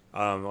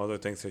other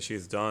things that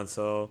she's done.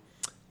 So,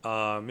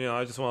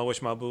 I just want to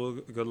wish my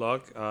boo good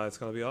luck. It's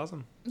going to be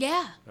awesome.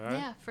 Yeah,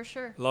 yeah, for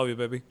sure. Love you,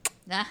 baby.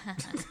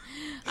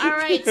 All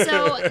right,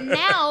 so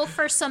now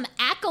for some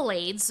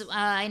accolades.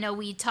 I know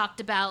we talked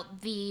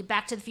about the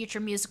Back to the Future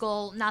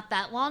musical not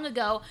that long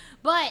ago,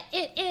 but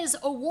it is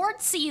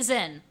award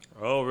season.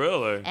 Oh,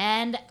 really?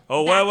 And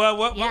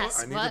what?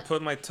 Yes, I need to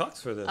put my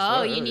tux for this.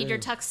 Oh, you need your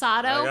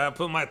tuxedo? I gotta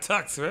put my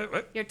tux,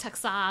 right? Your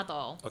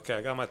tuxedo. Okay,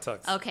 I got my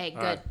tux. Okay,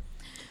 good.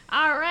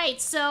 All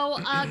right, so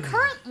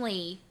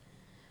currently,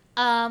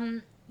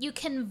 you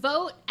can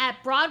vote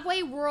at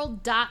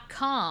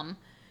BroadwayWorld.com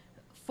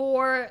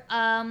for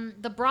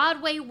the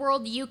Broadway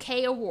World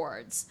UK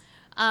Awards.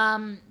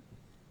 And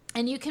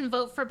you can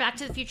vote for Back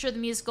to the Future the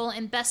Musical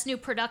in Best New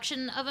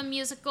Production of a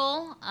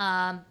Musical,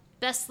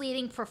 Best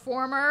Leading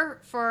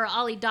Performer for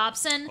Ollie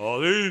Dobson,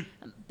 Ollie.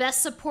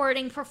 Best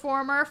Supporting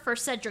Performer for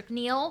Cedric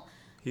Neal.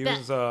 He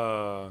was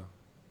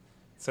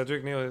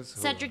Cedric Neal is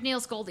who? Cedric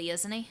Neal's Goldie,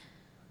 isn't he?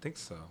 I think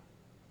so.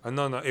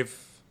 No. Let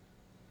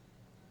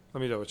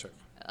me double check.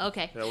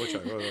 Okay. Yeah, we'll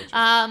check.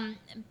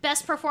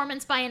 Best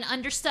performance by an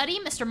understudy,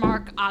 Mr.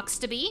 Mark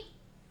Oxtoby.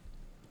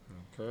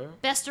 Okay.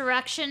 Best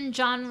direction,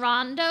 John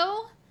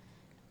Rondo.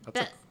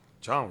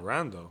 John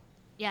Rondo?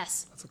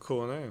 Yes. That's a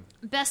cool name.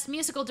 Best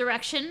musical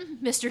direction,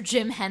 Mr.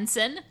 Jim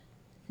Henson.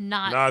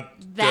 Not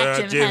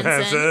that Jim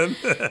Henson.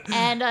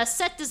 And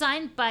set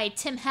design by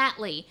Tim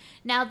Hatley.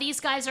 Now, these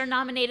guys are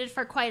nominated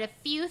for quite a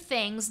few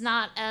things,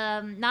 not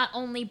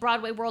only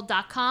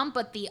BroadwayWorld.com,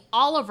 but the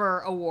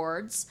Oliver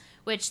Awards,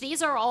 which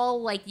these are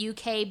all like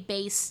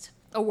UK-based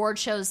award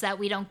shows that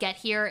we don't get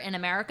here in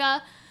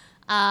America.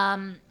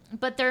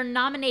 But they're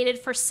nominated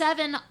for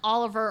 7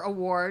 Oliver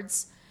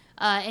Awards,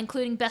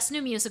 including Best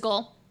New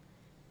Musical,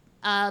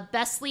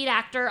 Best Lead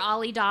Actor,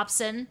 Ollie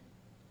Dobson,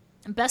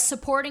 Best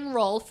Supporting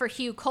Role for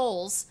Hugh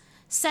Coles,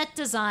 Set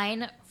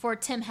Design for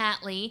Tim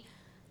Hatley,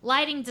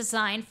 Lighting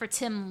Design for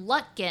Tim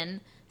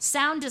Lutkin,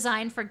 Sound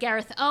Design for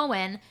Gareth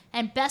Owen,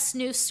 and Best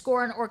New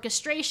Score and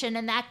Orchestration,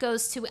 and that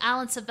goes to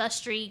Alan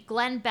Silvestri,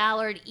 Glenn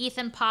Ballard,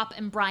 Ethan Pop,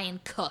 and Brian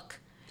Cook.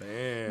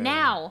 Damn.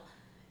 Now,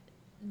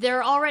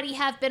 there already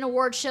have been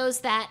award shows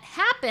that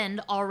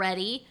happened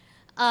already.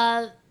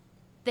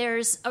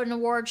 There's an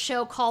award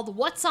show called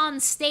What's on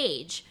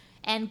Stage,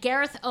 and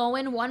Gareth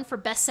Owen won for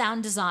Best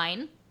Sound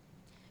Design.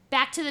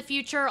 Back to the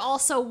Future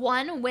also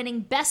won, winning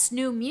Best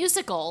New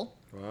Musical.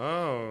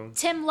 Wow.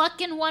 Tim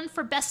Lutkin won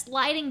for Best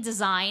Lighting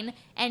Design,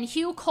 and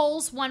Hugh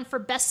Coles won for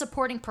Best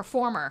Supporting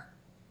Performer.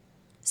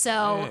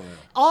 So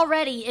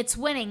already it's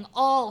winning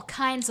all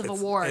kinds of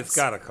awards. It's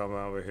got to come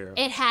over here.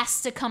 It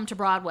has to come to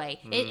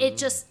Broadway.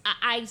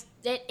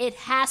 It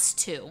has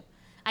to.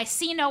 I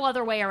see no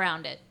other way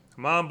around it.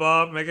 Come on,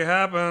 Bob, make it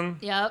happen.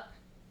 Yep.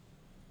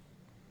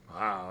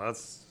 Wow,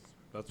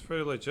 that's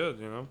pretty legit,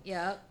 you know?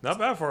 Yep. Not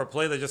bad for a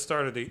play that just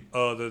started the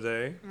other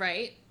day.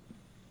 Right.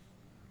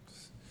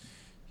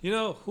 You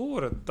know, who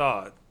would have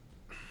thought,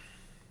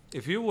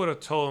 if you would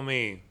have told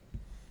me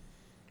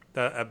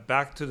that a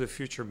Back to the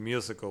Future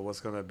musical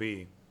was going to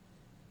be,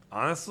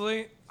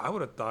 honestly, I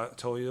would have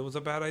told you it was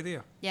a bad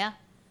idea. Yeah.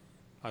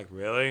 Like,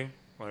 really?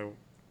 Like,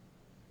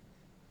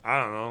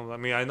 I don't know. I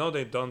mean, I know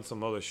they've done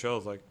some other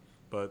shows,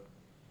 but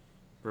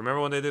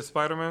remember when they did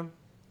Spider-Man?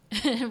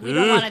 We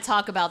don't want to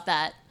talk about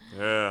that.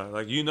 Yeah,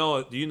 like you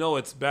know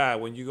it's bad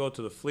when you go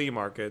to the flea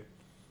market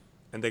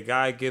and the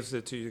guy gives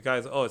it to you. The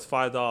guy's, oh, it's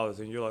 $5,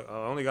 and you're like,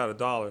 oh, I only got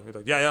 $1. He's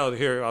like, yeah,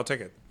 here, I'll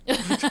take it.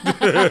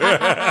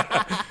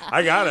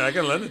 I got it. I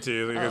can lend it to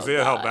you. So you can see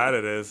how bad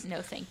it is.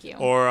 No, thank you.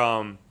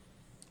 Or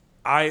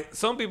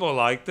some people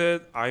liked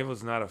it. I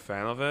was not a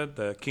fan of it.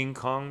 The King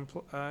Kong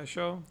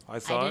show. I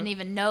saw it. I didn't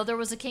even know there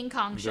was a King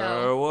Kong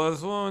show. There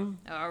was one.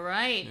 All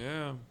right.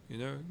 Yeah,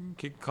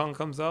 King Kong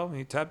comes out and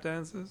he tap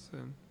dances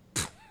and.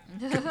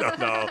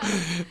 no.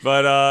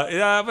 But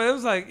yeah, but it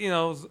was like, it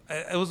was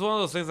one of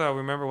those things that I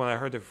remember when I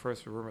heard the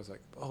first rumors,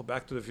 like, oh,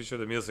 Back to the Future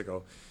the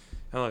musical.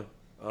 And I'm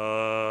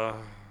like,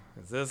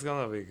 is this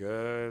gonna be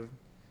good?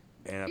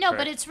 And no,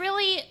 but it's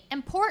really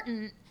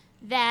important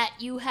that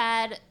you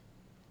had,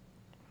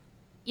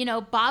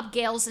 Bob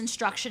Gale's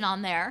instruction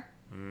on there.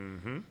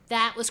 Mm-hmm.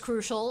 That was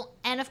crucial.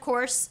 And, of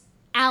course,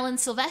 Alan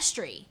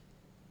Silvestri.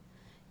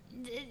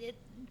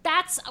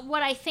 That's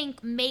what I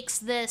think makes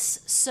this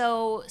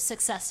so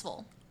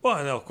successful. Well,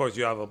 and of course,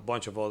 you have a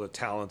bunch of other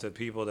talented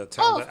people that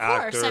tell the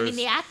actors. Of course. I mean,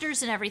 the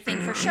actors and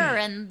everything for sure.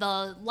 And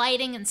the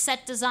lighting and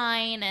set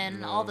design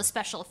and all the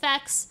special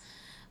effects.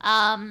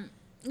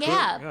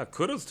 Yeah,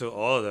 kudos to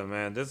all of them,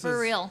 man. This for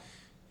is real.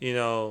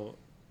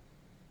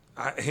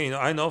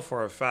 I know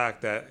for a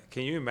fact that.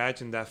 Can you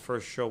imagine that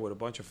first show with a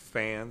bunch of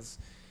fans,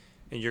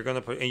 and you're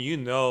gonna put,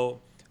 and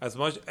as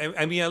much.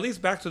 I mean, at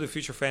least Back to the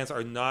Future fans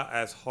are not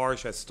as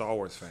harsh as Star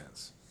Wars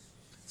fans.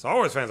 Star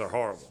Wars fans are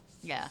horrible.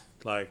 Yeah.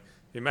 Like,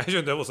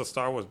 imagine there was a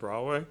Star Wars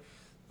Broadway.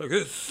 Like,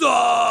 it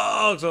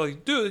sucks.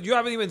 Like, dude, you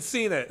haven't even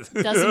seen it.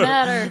 Doesn't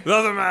matter.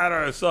 Doesn't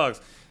matter. It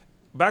sucks.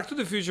 Back to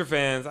the Future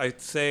fans,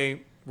 I'd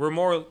say, we're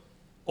more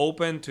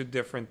open to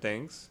different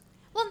things.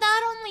 Well,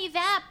 not only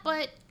that,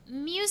 but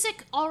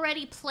music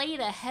already played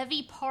a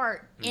heavy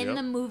part in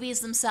the movies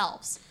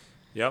themselves.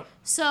 Yep.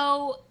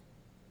 So,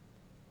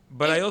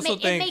 but I also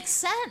think it makes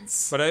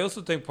sense. But I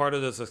also think part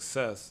of the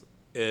success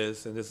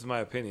is, and this is my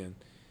opinion,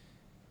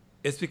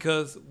 it's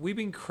because we've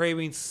been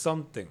craving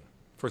something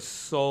for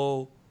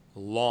so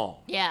long.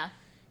 Yeah.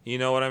 You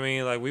know what I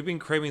mean? Like, we've been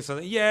craving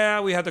something.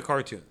 Yeah, we had the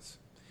cartoons.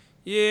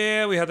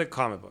 Yeah, we had the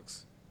comic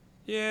books.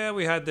 Yeah,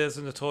 we had this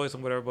and the toys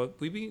and whatever, but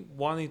we've been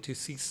wanting to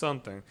see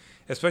something,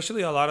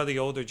 especially a lot of the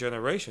older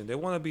generation. They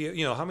want to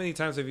be, how many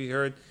times have you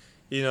heard,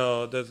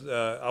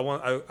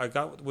 I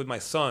got with my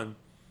son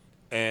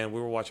and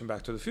we were watching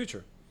Back to the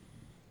Future.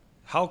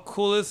 How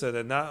cool is it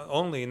that not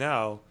only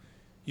now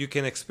you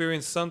can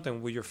experience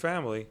something with your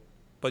family,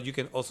 but you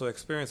can also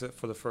experience it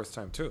for the first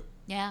time too.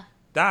 Yeah.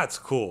 That's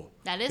cool.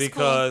 That is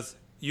because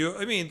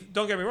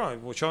don't get me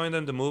wrong, we're showing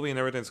them the movie and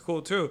everything's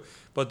cool too,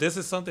 but this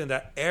is something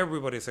that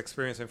everybody's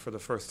experiencing for the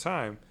first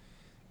time.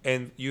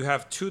 And you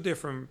have two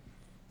different,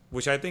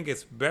 which I think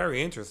is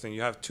very interesting,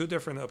 you have two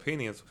different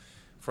opinions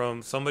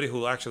from somebody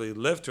who actually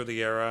lived through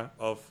the era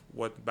of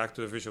what Back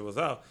to the Future was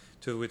out,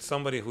 to with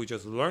somebody who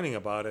just learning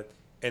about it,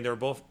 and they're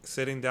both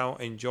sitting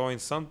down enjoying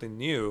something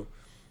new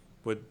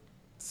with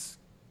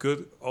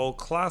good old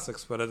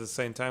classics, but at the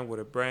same time with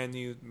a brand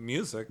new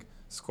music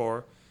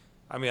score.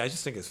 I mean, I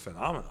just think it's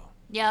phenomenal.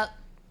 Yep.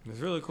 It's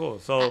really cool.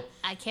 So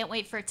I can't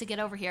wait for it to get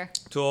over here.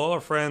 To all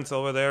our friends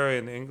over there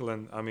in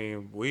England, I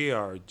mean, we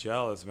are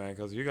jealous, man,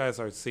 because you guys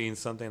are seeing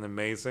something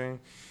amazing.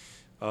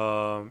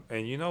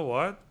 And you know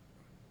what?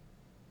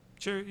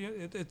 Sure,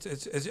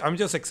 I'm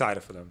just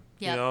excited for them.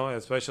 Yep.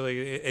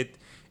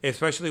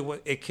 Especially when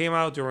it came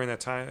out during that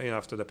time,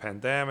 after the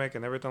pandemic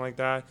and everything like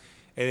that,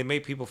 and it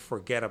made people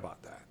forget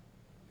about that.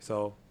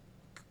 So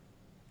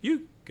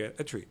you get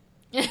a treat.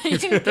 You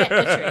get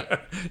a treat.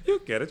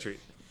 You get a treat.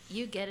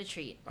 You get a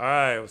treat. All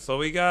right, so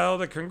we got all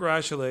the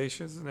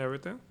congratulations and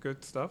everything.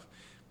 Good stuff.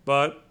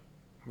 But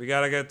we got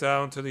to get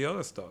down to the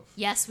other stuff.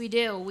 Yes, we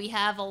do. We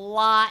have a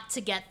lot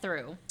to get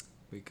through.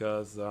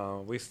 Because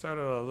we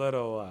started a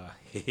little...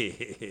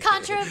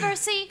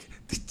 Controversy.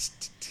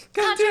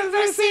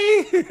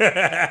 Controversy.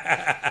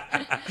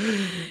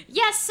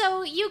 Yes,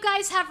 so you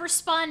guys have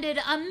responded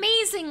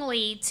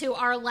amazingly to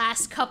our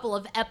last couple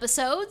of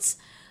episodes.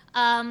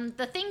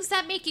 The things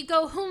that make you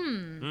go,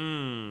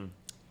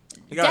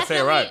 You gotta say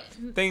it right.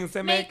 Things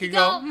that make you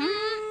go,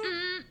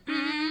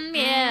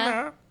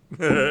 yeah.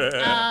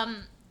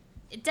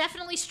 It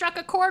definitely struck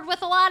a chord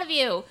with a lot of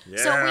you. Yeah.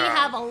 So we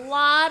have a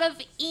lot of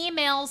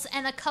emails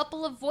and a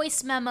couple of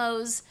voice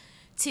memos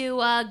to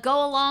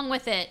go along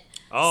with it.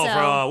 Oh, so,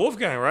 from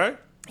Wolfgang, right?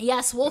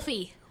 Yes,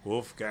 Wolfie.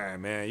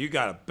 Wolfgang, man. You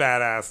got a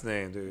badass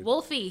name, dude.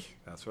 Wolfie.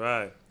 That's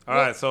right. All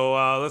right,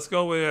 so let's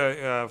go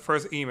with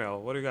first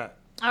email. What do you got?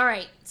 All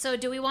right. So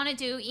do we want to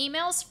do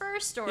emails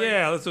first? Or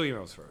yeah, let's do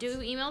emails first. Do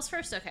emails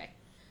first? Okay.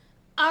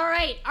 All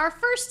right. Our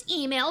first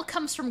email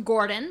comes from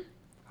Gordon.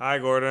 Hi,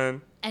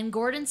 Gordon. And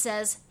Gordon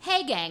says,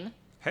 "Hey, gang.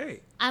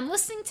 Hey. I'm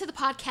listening to the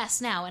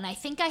podcast now, and I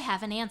think I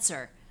have an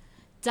answer.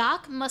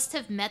 Doc must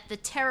have met the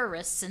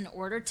terrorists in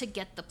order to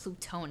get the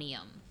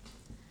plutonium."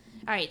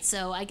 All right.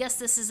 So I guess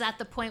this is at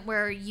the point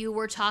where you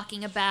were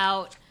talking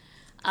about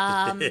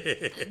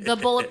the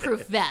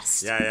bulletproof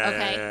vest. Yeah.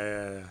 Okay.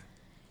 Yeah.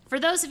 For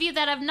those of you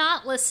that have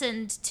not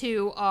listened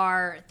to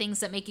our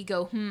Things That Make You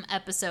Go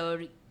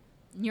episode,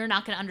 you're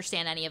not going to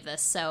understand any of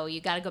this, so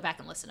you got to go back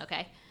and listen,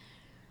 okay?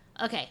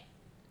 Okay.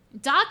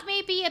 Doc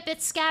may be a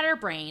bit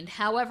scatterbrained,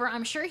 however,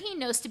 I'm sure he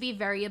knows to be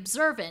very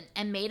observant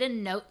and made a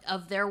note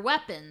of their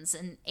weapons,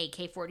 an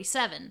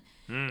AK-47.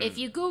 If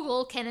you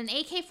Google, can an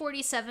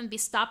AK-47 be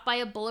stopped by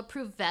a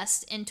bulletproof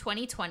vest in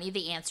 2020,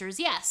 the answer is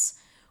yes.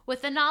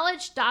 With the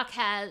knowledge Doc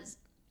has,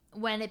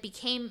 when it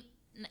became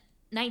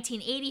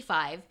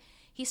 1985,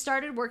 he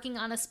started working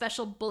on a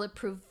special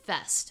bulletproof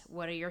vest.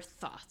 What are your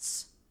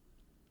thoughts?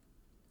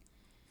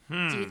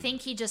 Do you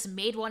think he just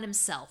made one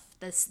himself?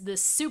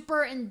 This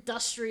super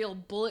industrial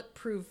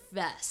bulletproof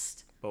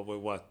vest. But with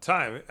what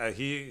time?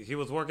 He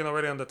was working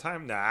already on the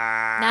time? No.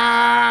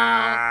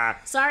 Nah.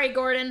 Sorry,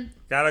 Gordon.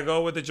 Gotta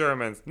go with the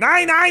Germans.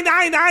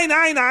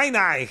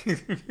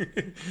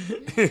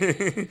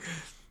 9999999.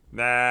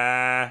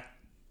 Nah.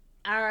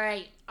 All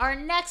right. Our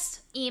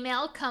next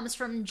email comes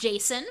from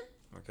Jason.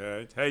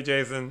 Okay. Hey,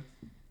 Jason.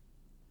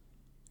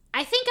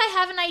 I think I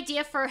have an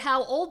idea for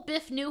how old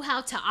Biff knew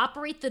how to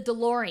operate the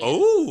DeLorean.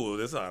 Oh,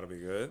 this ought to be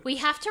good. We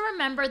have to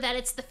remember that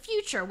it's the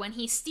future when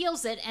he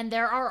steals it and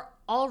there are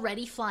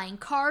already flying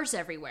cars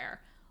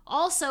everywhere.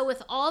 Also,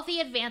 with all the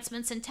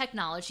advancements in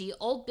technology,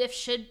 old Biff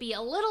should be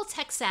a little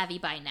tech savvy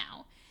by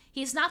now.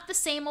 He's not the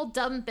same old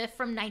dumb Biff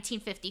from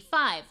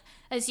 1955.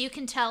 As you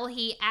can tell,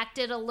 he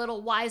acted a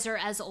little wiser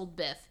as old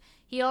Biff.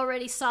 He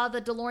already saw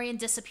the DeLorean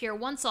disappear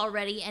once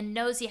already and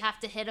knows you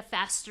have to hit a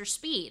faster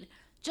speed.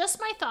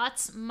 Just my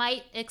thoughts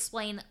might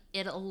explain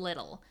it a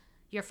little.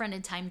 Your friend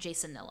in time,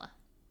 Jason Nilla.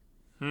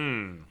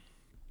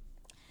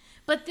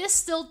 But this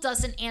still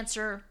doesn't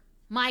answer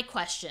my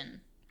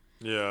question.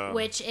 Yeah.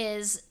 Which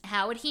is,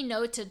 how would he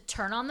know to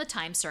turn on the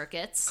time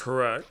circuits?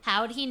 Correct.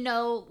 How would he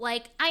know,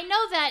 I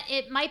know that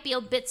it might be a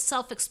bit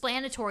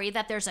self-explanatory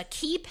that there's a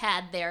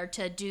keypad there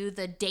to do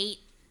the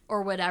date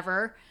or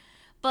whatever.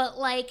 But,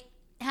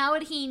 how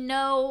would he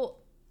know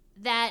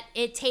that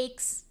it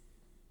takes...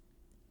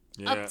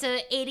 up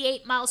to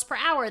 88 miles per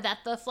hour, that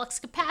the flux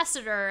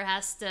capacitor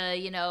has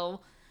to,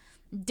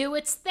 do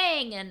its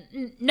thing.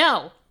 And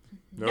no,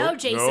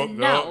 Jason,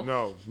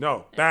 no.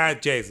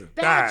 Bad Jason.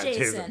 Bad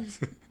Jason.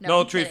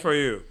 No treat for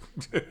you.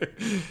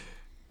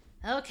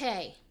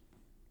 Okay.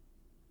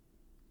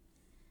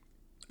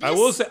 I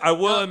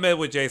will admit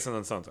with Jason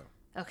on something.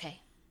 Okay.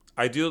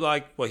 I do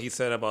like what he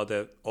said about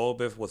that old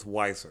Biff was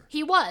wiser.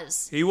 He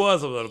was. He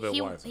was a little bit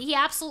wiser. He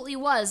absolutely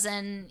was,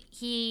 and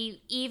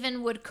he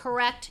even would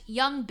correct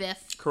young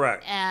Biff.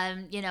 Correct.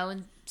 And,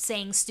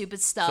 saying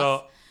stupid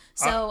stuff.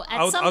 So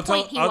at some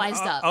point, he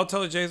wised up. I'll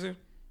tell you, Jason,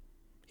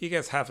 he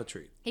gets half a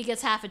treat. He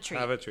gets half a treat.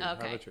 Half a treat.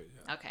 Okay. Half a treat.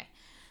 Yeah. Okay.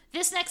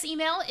 This next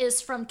email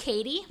is from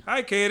Katie.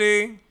 Hi,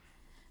 Katie.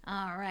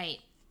 All right.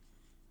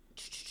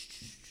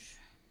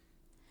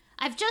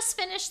 I've just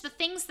finished the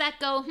Things That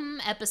Go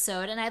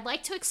episode, and I'd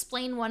like to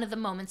explain one of the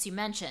moments you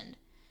mentioned.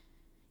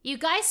 You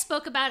guys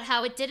spoke about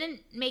how it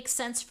didn't make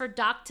sense for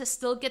Doc to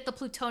still get the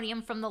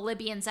plutonium from the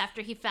Libyans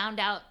after he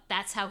found out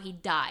that's how he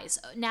dies.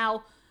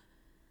 Now,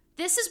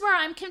 this is where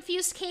I'm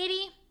confused,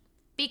 Katie,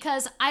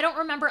 because I don't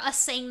remember us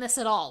saying this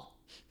at all.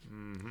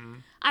 Mm-hmm.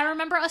 I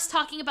remember us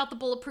talking about the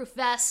bulletproof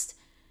vest.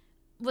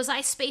 Was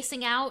I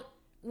spacing out?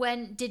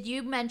 Did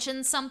you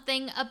mention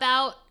something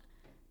about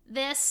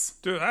this?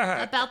 Dude,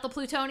 about the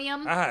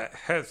plutonium? I had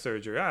head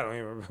surgery. I don't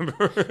even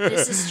remember.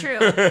 This is true.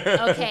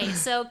 Okay,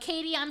 so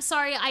Katie, I'm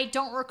sorry, I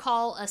don't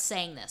recall us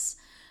saying this.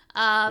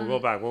 We'll go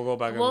back.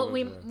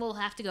 We'll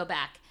have to go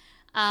back.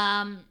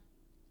 Why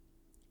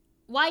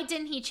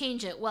didn't he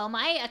change it? Well,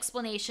 my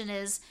explanation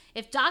is,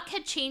 if Doc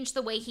had changed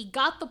the way he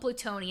got the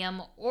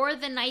plutonium, or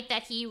the night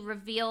that he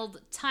revealed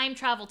time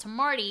travel to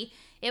Marty,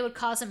 it would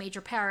cause a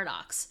major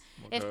paradox.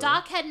 Okay. If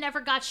Doc had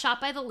never got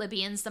shot by the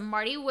Libyans, then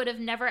Marty would have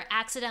never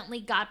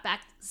accidentally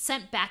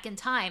sent back in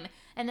time,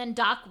 and then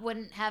Doc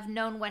wouldn't have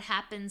known what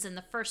happens in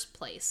the first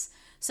place.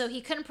 So he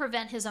couldn't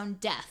prevent his own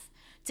death.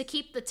 To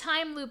keep the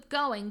time loop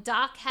going,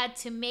 Doc had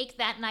to make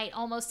that night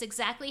almost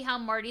exactly how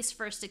Marty's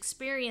first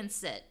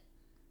experienced it.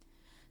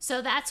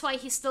 So that's why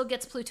he still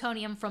gets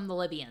plutonium from the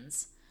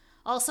Libyans.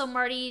 Also,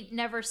 Marty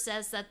never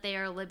says that they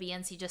are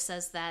Libyans. He just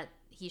says that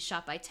he's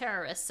shot by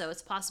terrorists. So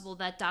it's possible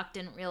that Doc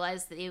didn't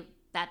realize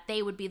that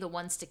they would be the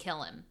ones to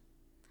kill him.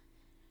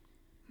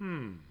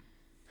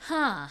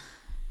 Huh.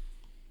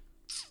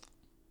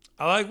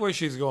 I like where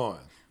she's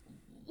going.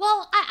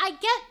 Well, I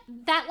get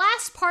that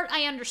last part.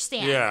 I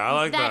understand. Yeah, I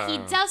like that. That he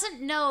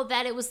doesn't know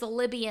that it was the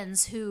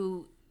Libyans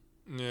who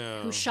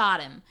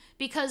shot him.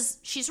 Because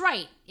she's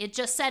right. It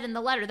just said in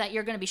the letter that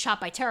you're going to be shot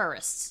by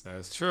terrorists.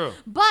 That's true.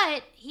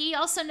 But he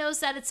also knows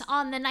that it's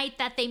on the night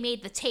that they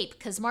made the tape.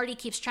 Because Marty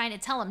keeps trying to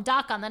tell him,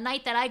 Doc, on the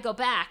night that I go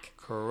back.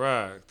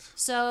 Correct.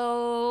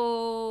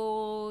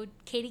 So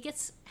Katie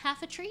gets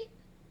half a treat?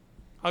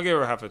 I'll give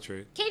her half a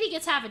treat. Katie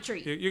gets half a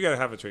treat. You get a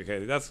half a treat,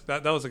 Katie.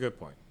 That was a good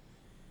point.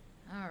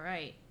 All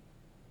right.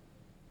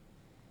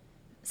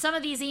 Some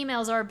of these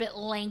emails are a bit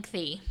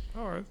lengthy.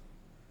 All right.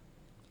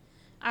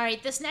 All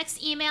right, this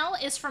next email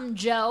is from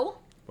Joe.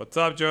 What's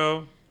up,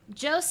 Joe?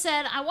 Joe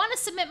said, I want to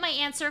submit my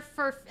answer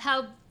for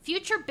how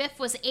future Biff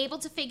was able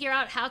to figure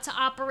out how to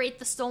operate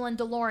the stolen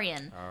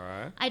DeLorean. All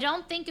right. I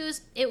don't think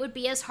it would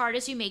be as hard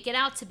as you make it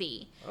out to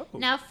be. Oh.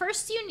 Now,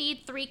 first you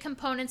need 3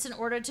 components in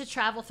order to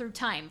travel through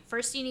time.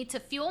 First, you need to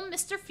fuel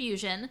Mr.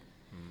 Fusion.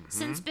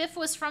 Since Biff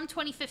was from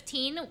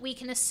 2015, we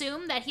can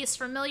assume that he is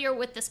familiar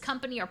with this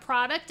company or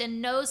product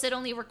and knows it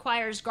only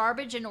requires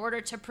garbage in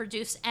order to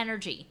produce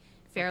energy.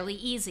 Fairly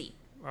easy.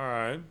 All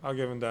right. I'll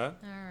give him that.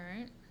 All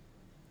right.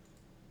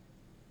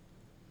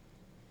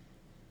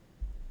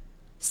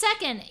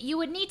 Second, you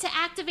would need to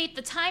activate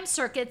the time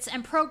circuits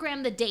and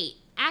program the date.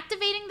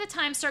 Activating the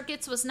time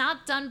circuits was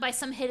not done by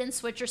some hidden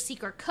switch or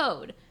secret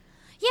code.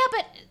 Yeah,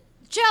 but,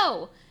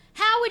 Joe,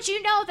 how would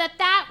you know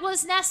that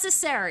was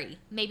necessary?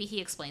 Maybe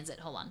he explains it.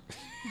 Hold on.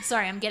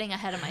 Sorry, I'm getting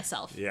ahead of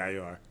myself. Yeah,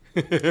 you are.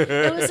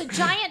 It was a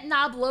giant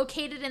knob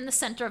located in the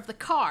center of the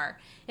car.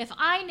 If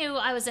I knew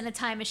I was in a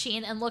time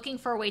machine and looking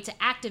for a way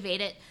to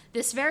activate it,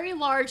 this very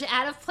large,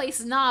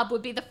 out-of-place knob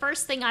would be the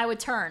first thing I would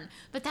turn.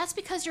 But that's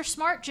because you're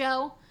smart,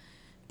 Joe.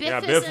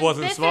 Biff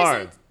wasn't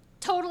smart. Isn't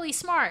totally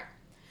smart.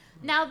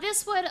 Now,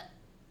 this would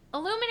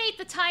illuminate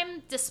the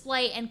time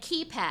display and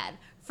keypad.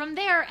 From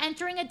there,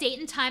 entering a date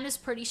and time is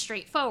pretty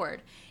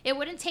straightforward. It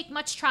wouldn't take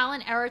much trial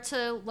and error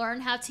to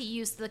learn how to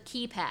use the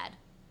keypad.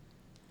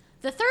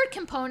 The third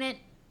component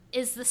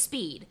is the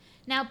speed.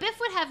 Now, Biff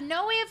would have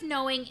no way of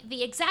knowing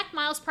the exact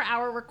miles per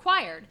hour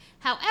required.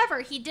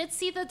 However, he did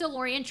see the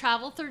DeLorean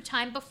travel through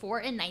time before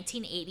in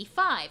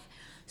 1985.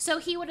 So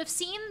he would have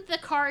seen the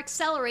car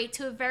accelerate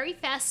to a very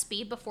fast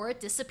speed before it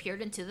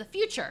disappeared into the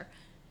future.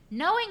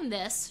 Knowing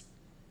this,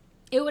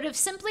 it would have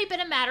simply been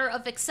a matter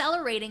of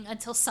accelerating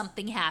until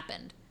something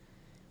happened.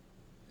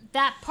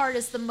 That part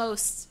is the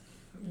most...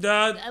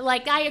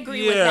 I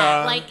agree with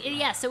that.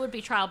 Yes, it would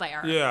be trial by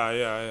error.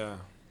 Yeah.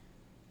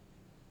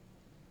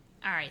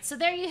 All right, so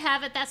there you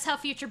have it. That's how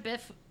future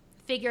Biff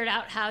figured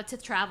out how to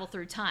travel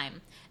through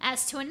time.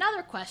 As to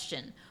another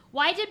question,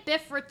 why didn't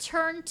Biff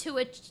return to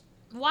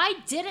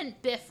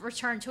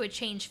a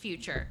changed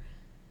future?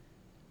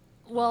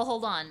 Well,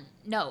 hold on.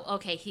 No,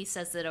 okay, he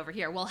says it over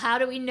here. Well, how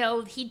do we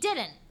know he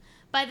didn't?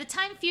 By the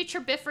time future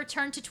Biff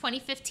returned to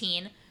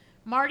 2015,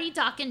 Marty,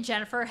 Doc, and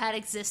Jennifer had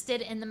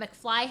existed in the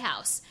McFly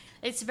house.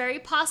 It's very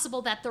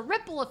possible that the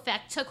ripple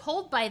effect took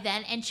hold by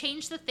then and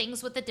changed the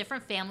things with a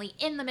different family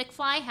in the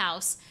McFly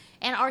house,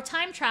 and our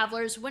time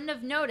travelers wouldn't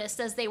have noticed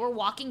as they were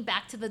walking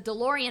back to the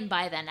DeLorean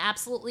by then.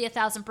 Absolutely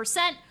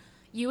 1,000%.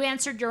 You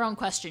answered your own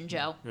question,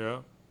 Joe. Yeah.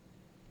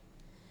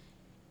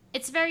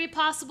 It's very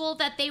possible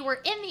that they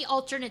were in the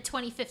alternate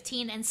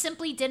 2015 and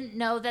simply didn't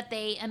know that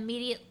they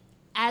immediately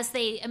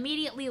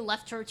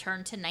left to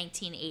return to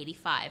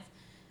 1985.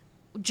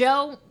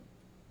 Joe,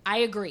 I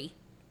agree.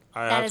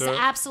 That is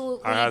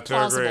absolutely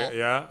plausible. Agree.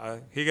 Yeah,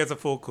 he gets a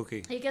full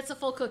cookie. He gets a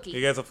full cookie.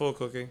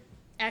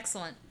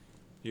 Excellent.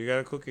 You got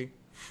a cookie.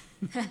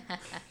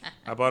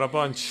 I bought a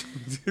bunch.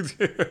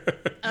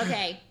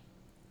 Okay.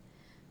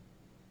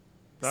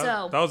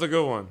 That was a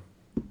good one.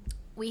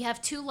 We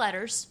have 2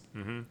 letters.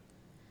 Mm-hmm.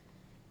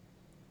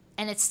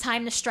 And it's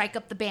time to strike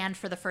up the band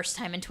for the first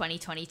time in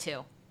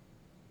 2022.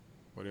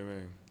 What do you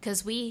mean?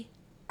 Because we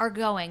are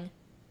going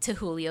to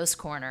Julio's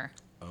Corner.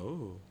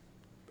 Oh.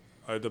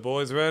 Are the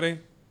boys ready?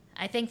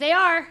 I think they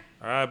are.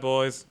 All right,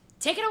 boys.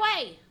 Take it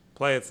away.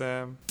 Play it,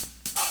 Sam.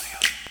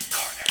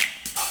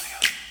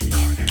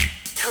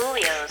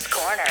 Julio's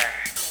Corner.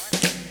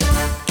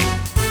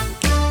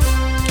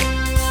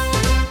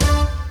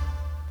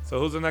 So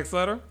who's the next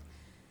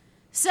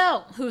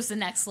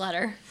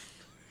letter?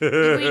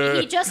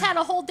 He just had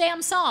a whole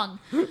damn song.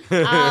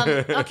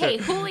 Okay,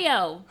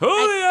 Julio.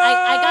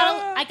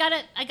 I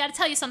gotta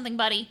tell you something,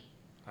 buddy.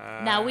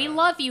 Now, we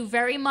love you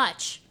very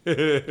much.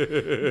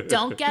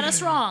 Don't get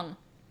us wrong.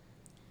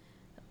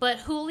 But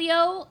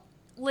Julio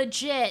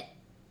legit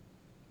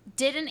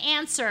did an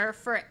answer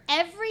for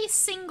every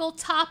single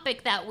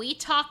topic that we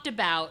talked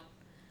about.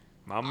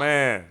 My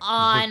man.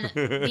 On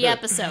the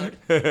episode.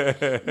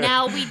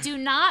 Now, we do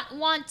not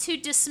want to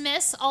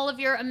dismiss all of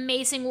your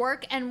amazing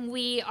work, and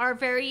we are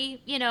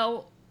very,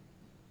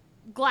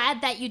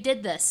 glad that you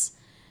did this.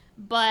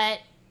 But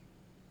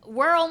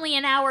we're only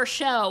an hour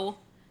show,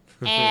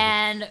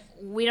 and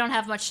we don't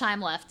have much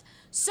time left.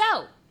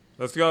 So,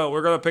 let's go.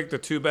 We're going to pick the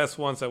 2 best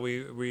ones that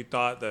we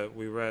thought that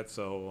we read.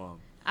 So,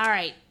 all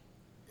right.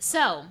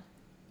 So,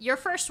 your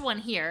first one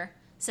here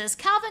says,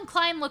 Calvin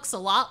Klein looks a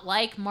lot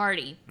like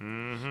Marty.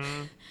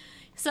 Mm-hmm.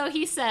 So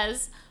he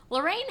says,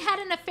 Lorraine had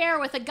an affair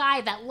with a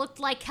guy that looked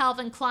like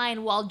Calvin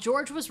Klein while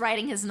George was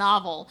writing his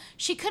novel.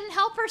 She couldn't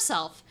help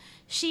herself.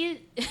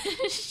 She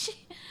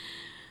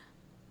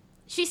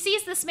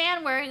sees this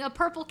man wearing a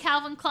purple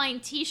Calvin Klein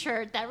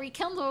t-shirt that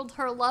rekindled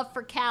her love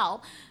for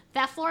Cal.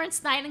 That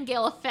Florence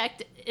Nightingale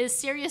effect is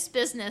serious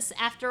business.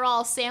 After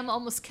all, Sam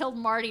almost killed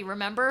Marty,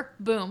 remember?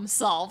 Boom,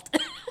 solved.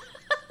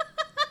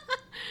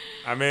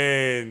 I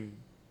mean,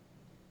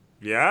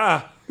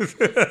 yeah.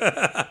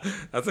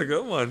 That's a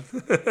good one.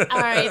 All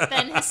right,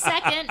 then his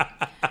second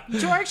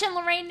George and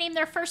Lorraine named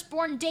their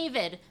firstborn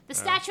David. The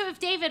statue of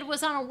David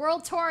was on a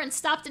world tour and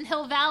stopped in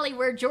Hill Valley,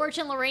 where George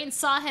and Lorraine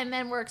saw him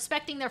and were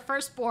expecting their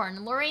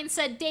firstborn. Lorraine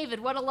said, "David,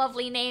 what a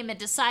lovely name," and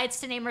decides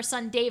to name her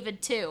son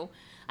David, too.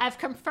 I've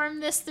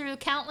confirmed this through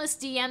countless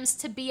DMs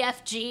to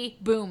BFG.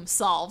 Boom,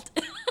 solved.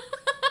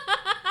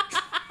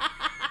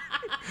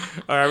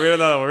 All right, read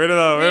another.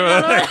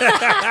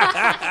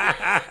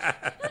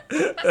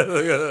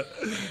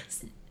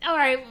 All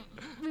right,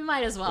 we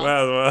might as well.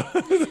 Well,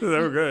 they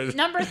were good.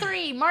 Number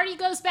 3, Marty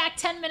goes back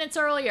 10 minutes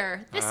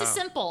earlier. This is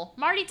simple.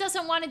 Marty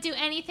doesn't want to do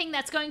anything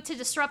that's going to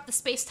disrupt the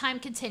space-time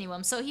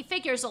continuum, so he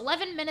figures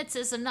 11 minutes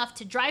is enough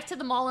to drive to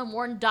the mall and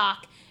warn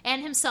Doc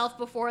and himself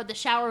before the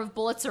shower of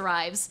bullets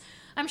arrives.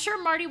 I'm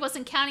sure Marty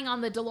wasn't counting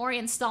on the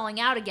DeLorean stalling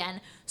out again,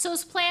 so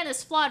his plan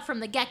is flawed from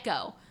the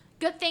get-go.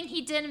 Good thing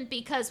he didn't,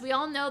 because we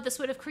all know this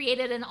would have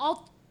created an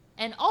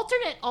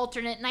alternate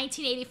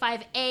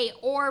 1985 A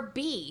or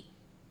B.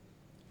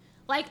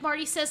 Like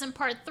Marty says in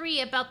part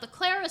 3 about the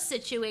Clara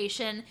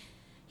situation,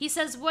 he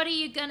says, "What are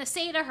you going to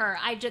say to her?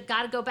 I just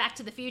got to go back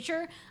to the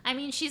future? I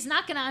mean, she's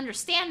not going to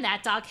understand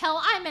that, Doc.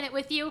 Hell, I'm in it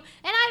with you, and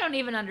I don't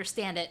even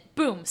understand it."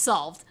 Boom,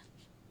 solved.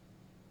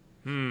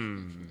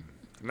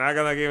 Not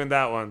gonna give him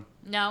that one.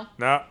 No?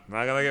 No,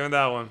 not gonna give him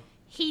that one.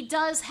 He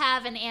does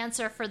have an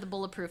answer for the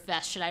bulletproof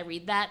vest. Should I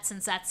read that,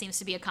 since that seems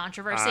to be a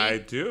controversy? I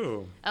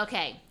do.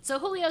 Okay, so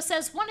Julio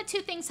says, 1 of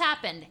 2 things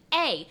happened.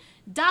 A,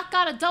 Doc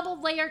got a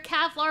double-layer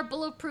Kevlar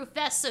bulletproof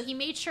vest, so he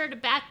made sure to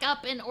back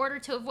up in order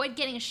to avoid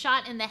getting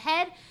shot in the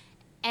head,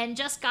 and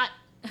just got...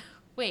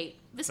 Wait,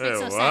 this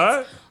makes no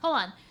sense. Hold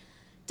on.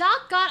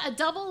 Doc got a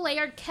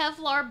double-layered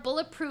Kevlar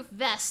bulletproof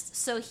vest,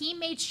 so he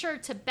made sure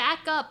to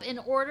back up in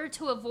order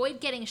to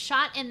avoid getting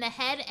shot in the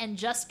head and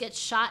just get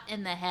shot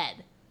in the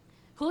head.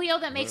 Julio,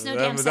 that makes no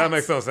damn sense. That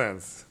makes no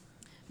sense.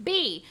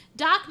 B,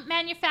 Doc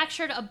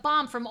manufactured a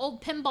bomb from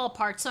old pinball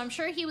parts, so I'm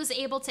sure he was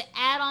able to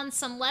add on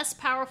some less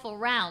powerful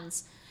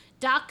rounds.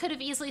 Doc could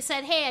have easily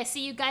said, "Hey, I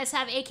see you guys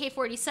have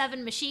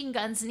AK-47 machine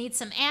guns, need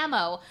some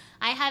ammo.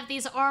 I have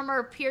these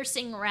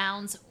armor-piercing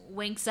rounds,"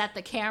 winks at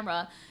the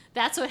camera.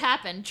 That's what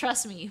happened.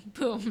 Trust me.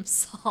 Boom.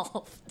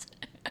 Solved.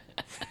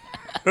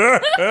 Boom.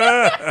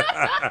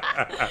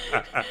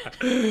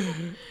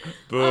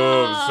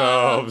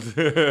 Solved.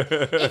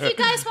 If you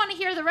guys want to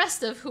hear the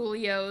rest of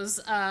Julio's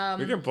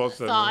we can post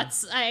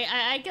thoughts,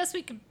 I guess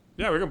we could...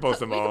 Yeah, we can post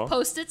them all. We can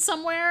post it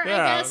somewhere,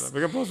 yeah, I guess. We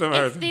can post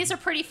them. These are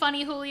pretty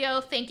funny, Julio.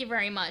 Thank you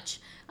very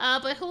much.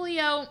 But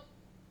Julio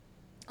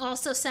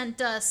also sent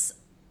us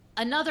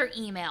another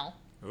email.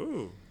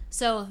 Ooh.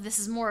 So this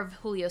is more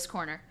of Julio's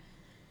corner.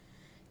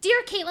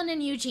 Dear Caitlin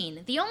and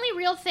Eugene, the only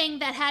real thing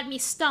that had me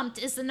stumped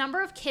is the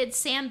number of kids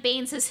Sam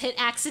Baines has hit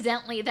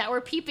accidentally that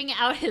were peeping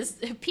out his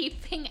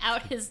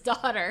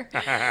daughter.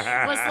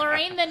 Was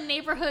Lorraine the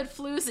neighborhood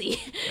floozy?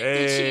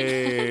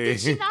 Hey. Did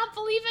she not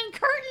believe in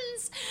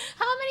curtains?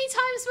 How many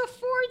times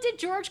before did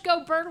George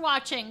go bird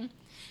watching?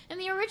 In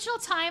the original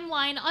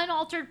timeline,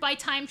 unaltered by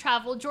time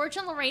travel, George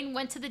and Lorraine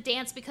went to the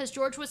dance because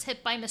George was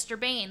hit by Mr.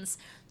 Baines.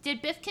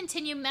 Did Biff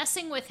continue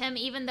messing with him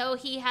even though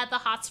he had the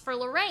hots for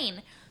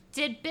Lorraine?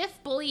 Did Biff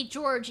bully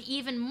George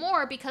even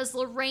more because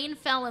Lorraine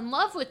fell in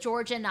love with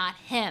George and not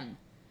him?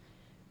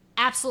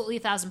 Absolutely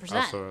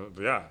 1,000%.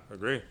 Yeah,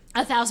 agree.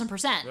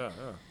 1,000%. Yeah.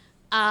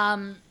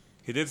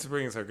 He did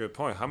bring us a good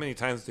point. How many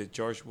times did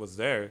George was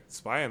there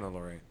spying on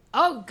Lorraine?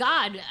 Oh,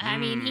 God. I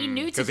mean, he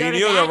knew to go to that tree. Because he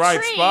knew the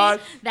right spot,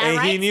 and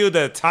he knew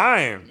the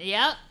time.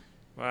 Yep.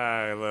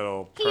 My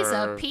little perv. He's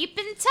a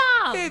peeping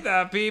Tom. He's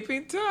a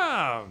peeping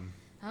Tom.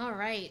 All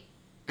right.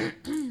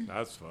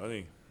 That's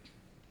funny.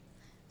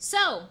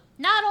 So,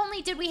 not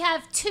only did we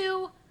have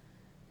 2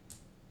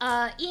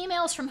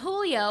 emails from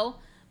Julio,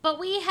 but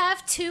we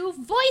have 2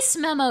 voice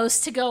memos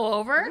to go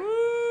over.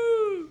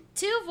 Woo!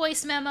 2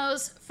 voice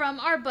memos from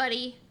our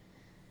buddy,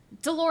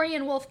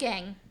 DeLorean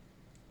Wolfgang.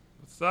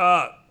 What's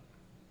up?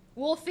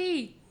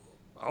 Wolfie.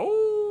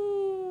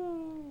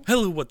 Oh.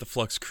 Hello, What the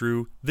Flux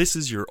crew. This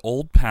is your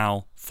old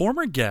pal,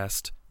 former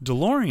guest,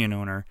 DeLorean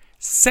owner,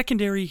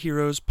 Secondary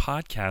Heroes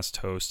podcast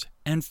host,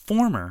 and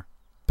former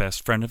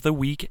best friend of the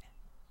week,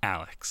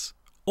 Alex,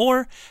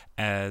 or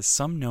as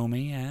some know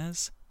me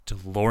as,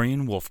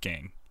 DeLorean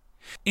Wolfgang.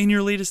 In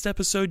your latest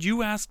episode,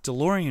 you asked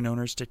DeLorean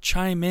owners to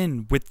chime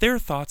in with their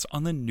thoughts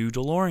on the new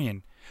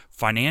DeLorean.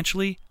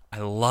 Financially, I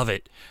love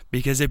it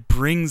because it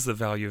brings the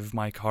value of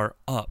my car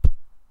up.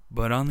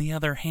 But on the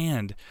other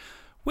hand,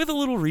 with a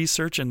little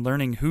research and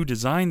learning who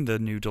designed the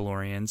new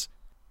DeLoreans,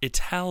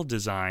 Ital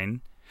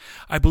Design,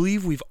 I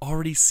believe we've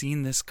already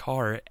seen this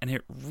car and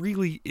it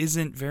really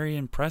isn't very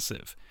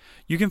impressive.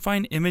 You can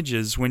find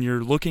images when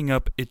you're looking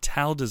up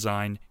Ital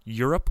Design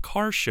Europe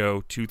Car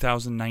Show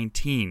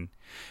 2019.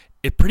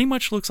 It pretty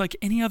much looks like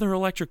any other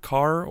electric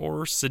car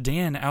or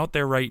sedan out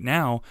there right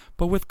now,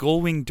 but with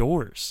gull-wing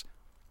doors.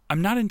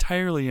 I'm not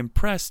entirely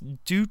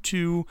impressed due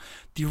to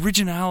the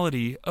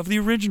originality of the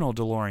original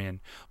DeLorean,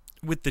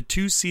 with the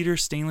 2-seater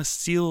stainless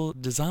steel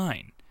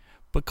design.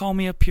 But call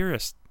me a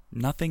purist,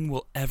 nothing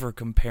will ever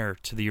compare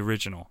to the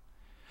original.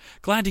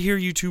 Glad to hear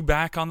you two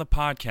back on the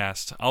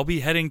podcast. I'll be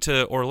heading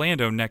to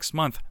Orlando next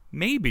month,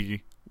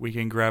 maybe we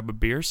can grab a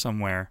beer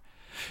somewhere.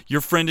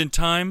 Your friend in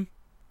time,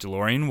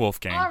 DeLorean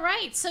Wolfgang. All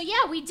right. So,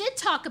 yeah, we did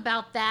talk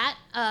about that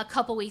a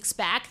couple weeks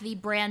back, the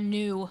brand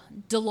new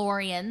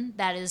DeLorean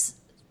that is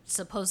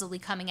supposedly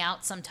coming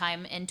out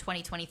sometime in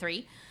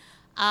 2023.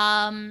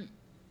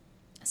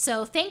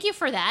 So thank you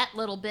for that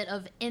little bit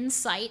of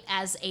insight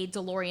as a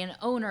DeLorean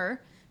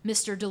owner,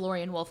 Mr.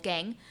 DeLorean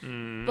Wolfgang.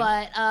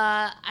 But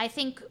I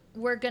think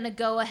we're going to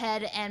go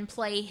ahead and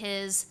play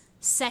his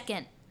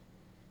second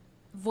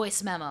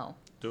voice memo.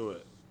 Do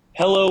it.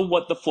 Hello,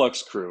 What the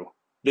Flux crew.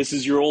 This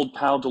is your old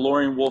pal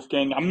DeLorean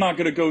Wolfgang. I'm not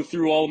going to go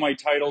through all of my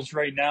titles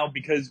right now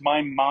because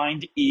my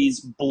mind is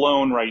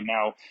blown right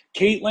now.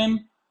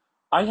 Caitlin,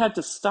 I had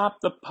to stop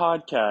the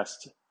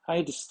podcast. I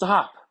had to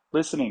stop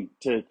listening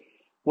to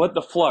What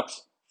the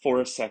Flux for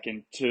a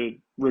second to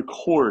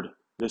record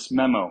this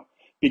memo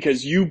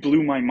because you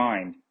blew my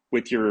mind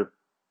with your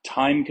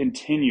time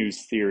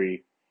continues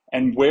theory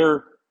and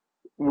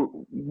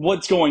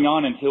what's going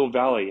on in Hill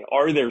Valley.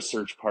 Are there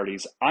search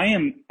parties? I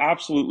am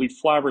absolutely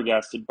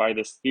flabbergasted by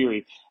this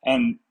theory,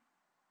 and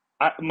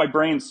my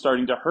brain's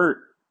starting to hurt,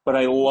 but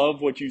I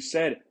love what you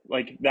said.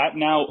 Like, that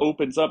now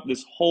opens up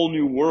this whole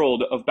new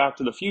world of Back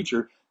to the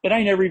Future that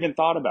I never even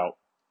thought about.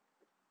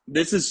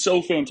 This is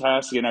so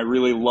fantastic, and I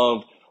really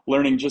love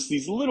learning just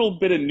these little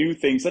bit of new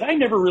things that I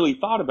never really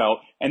thought about,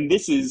 and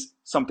this is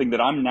something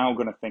that I'm now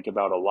going to think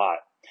about a lot.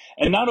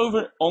 And not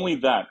only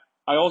that,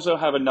 I also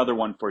have another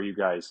one for you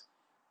guys.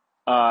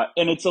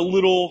 And it's a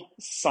little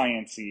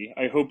science-y.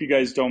 I hope you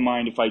guys don't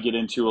mind if I get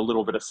into a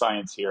little bit of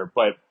science here,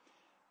 but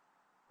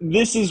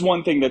this is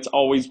one thing that's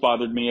always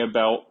bothered me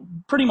about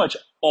pretty much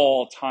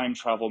all time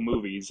travel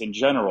movies in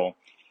general,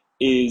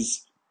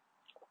 is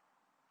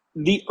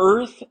the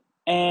Earth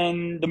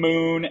and the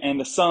Moon and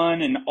the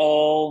Sun and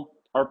all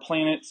our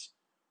planets,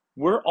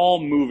 we're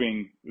all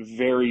moving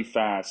very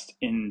fast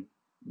in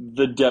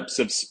the depths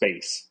of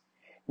space.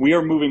 We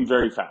are moving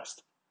very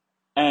fast.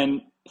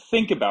 And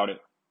think about it.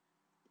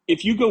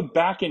 If you go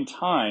back in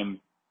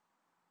time,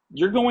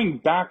 you're going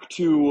back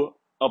to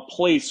a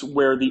place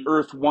where the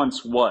Earth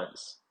once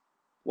was.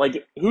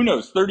 Like, who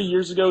knows, 30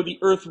 years ago, the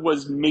Earth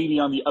was maybe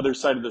on the other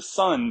side of the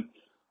sun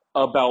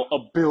about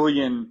 1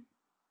 billion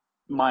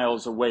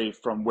miles away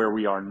from where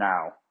we are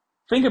now.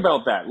 Think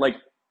about that. Like,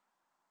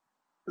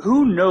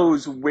 who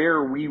knows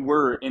where we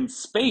were in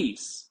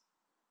space?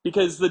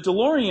 Because the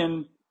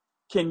DeLorean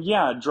can,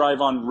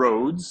 drive on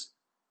roads,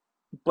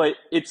 but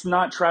it's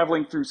not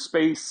traveling through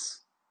space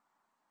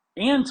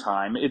and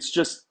time. It's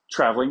just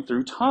traveling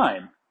through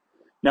time.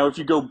 Now, if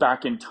you go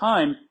back in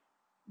time,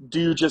 do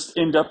you just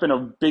end up in a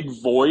big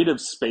void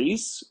of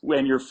space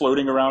when you're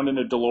floating around in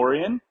a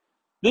DeLorean?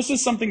 This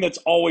is something that's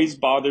always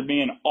bothered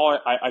me, and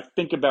I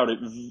think about it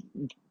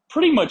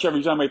pretty much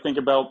every time I think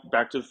about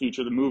Back to the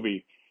Future, the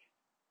movie,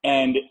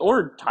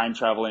 or time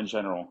travel in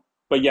general.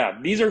 But yeah,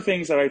 these are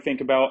things that I think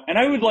about, and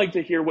I would like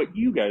to hear what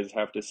you guys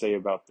have to say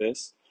about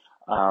this.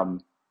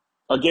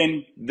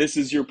 Again, this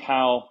is your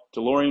pal,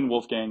 DeLorean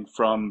Wolfgang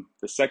from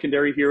the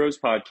Secondary Heroes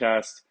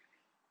podcast.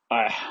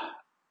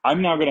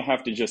 I'm now going to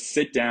have to just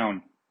sit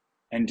down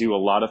and do a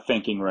lot of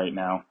thinking right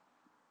now.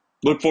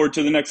 Look forward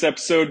to the next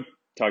episode.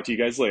 Talk to you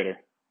guys later.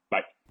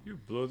 Bye. You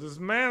blew this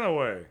man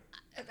away.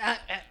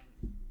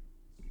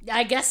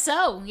 I guess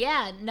so.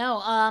 Yeah,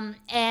 no.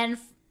 And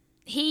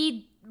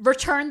he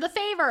returned the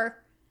favor.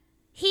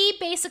 He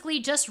basically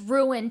just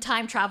ruined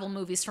time travel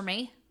movies for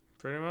me.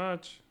 Pretty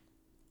much.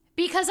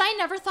 Because I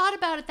never thought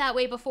about it that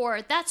way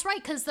before. That's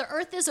right, because the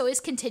Earth is always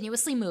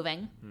continuously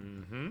moving.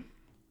 Mm-hmm.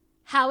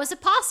 How is it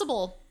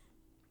possible?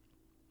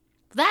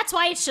 That's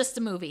why it's just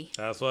a movie.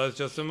 That's why it's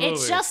just a movie.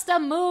 It's just a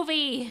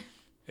movie.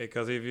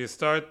 Because if you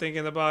start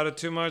thinking about it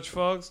too much,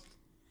 folks,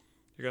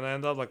 you're going to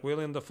end up like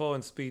William Dafoe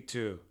in Speed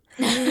 2.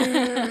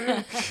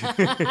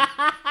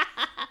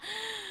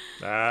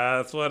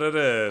 That's what it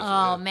is.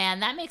 Oh, man,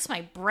 that makes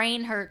my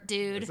brain hurt,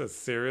 dude. It's a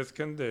serious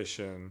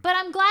condition. But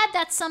I'm glad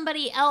that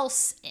somebody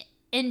else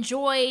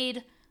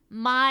enjoyed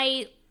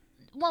my...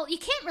 Well, you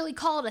can't really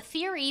call it a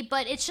theory,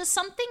 but it's just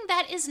something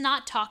that is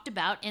not talked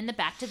about in the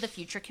Back to the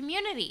Future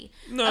community.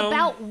 No.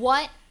 About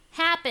what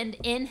happened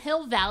in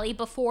Hill Valley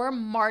before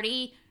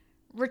Marty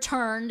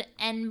returned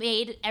and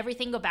made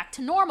everything go back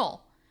to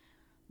normal.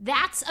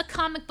 That's a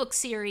comic book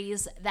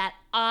series that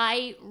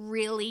I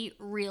really,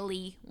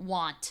 really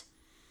want.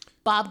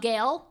 Bob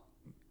Gale,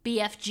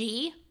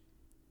 BFG,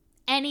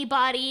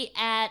 anybody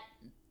at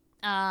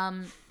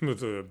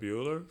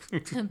Bueller?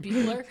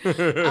 Bueller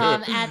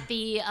at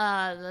the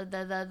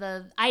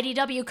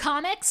IDW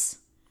Comics.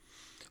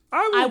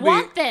 I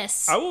want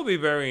this. I will be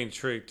very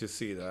intrigued to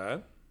see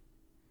that.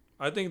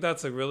 I think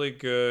that's a really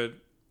good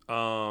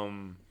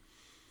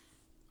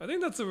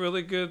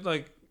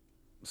like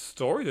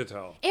story to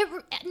tell. It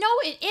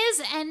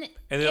is, and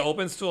it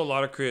opens to a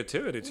lot of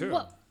creativity too.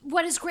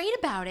 What is great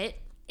about it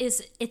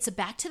is it's a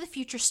Back to the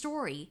Future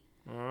story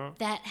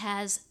that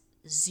has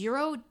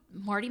 0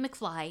 Marty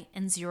McFly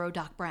and 0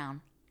 Doc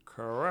Brown.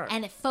 Correct.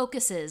 And it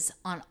focuses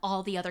on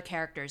all the other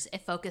characters.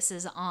 It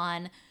focuses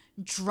on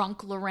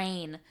drunk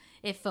Lorraine.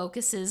 It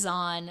focuses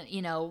on,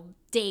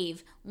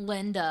 Dave,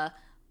 Linda,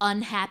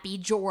 unhappy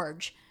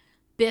George,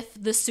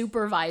 Biff the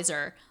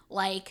supervisor.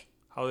 Like,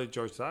 how did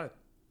George die?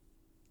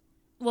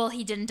 Well,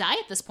 he didn't die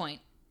at this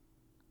point.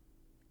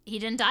 He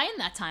didn't die in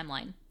that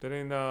timeline.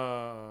 Didn't,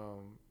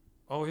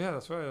 oh, yeah,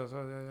 that's right.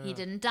 Yeah. He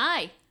didn't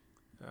die.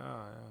 Yeah.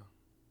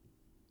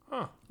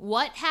 Huh.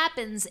 What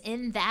happens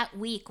in that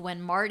week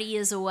when Marty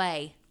is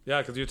away?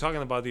 Yeah, because you're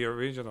talking about the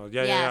original.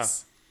 Yeah,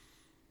 yes.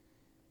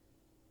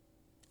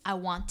 I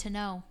want to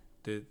know.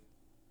 Did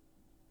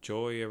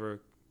Joey ever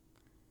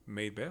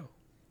made bail?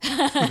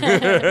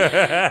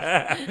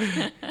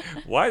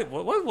 Why?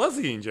 What was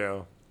he in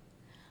jail?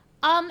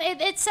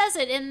 It says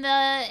it in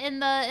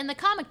the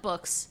comic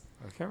books.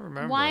 I can't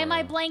remember. Why am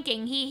I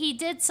blanking? He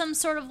did some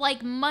sort of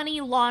like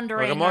money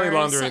laundering, like a money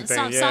laundering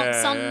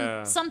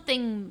thing.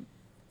 Something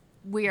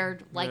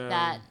weird like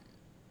that.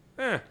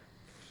 Eh.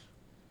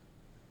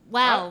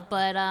 Wow,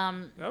 but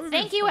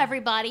thank you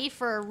everybody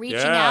for reaching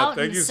out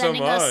and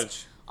sending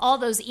us all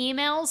those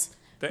emails.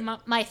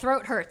 My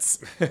throat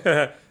hurts.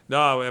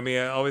 No, I mean,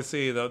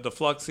 obviously the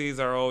Fluxies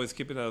are always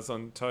keeping us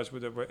in touch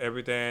with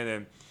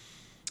everything,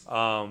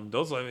 and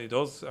those.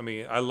 I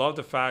mean, I love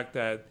the fact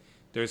that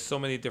there's so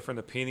many different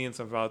opinions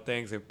about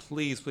things, and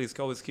please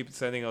always keep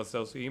sending us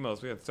those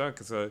emails. We have to,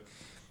 because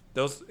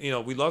those,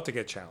 we love to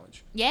get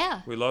challenged.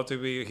 Yeah, we love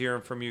to be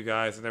hearing from you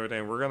guys and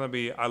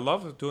everything. I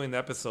love doing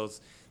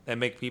episodes that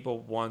make people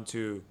want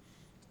to,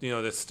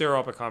 to stir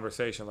up a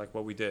conversation like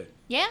what we did.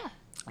 Yeah,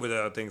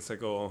 with things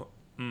that go.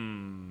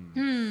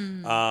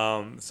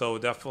 So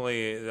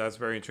definitely that's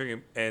very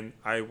intriguing, and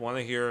we want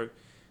to hear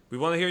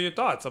your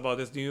thoughts about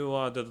this new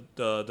the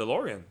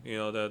DeLorean.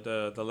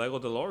 The Lego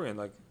DeLorean.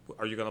 Like,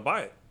 are you gonna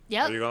buy it?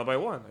 Yeah. Are you gonna buy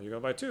 1? Are you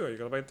gonna buy 2? Are you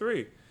gonna buy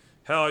 3?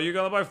 Hell, are you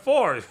gonna buy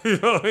 4?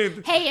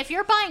 Hey, if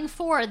you're buying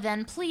 4,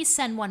 then please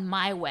send one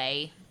my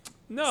way.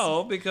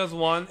 No, because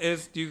 1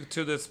 is you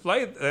to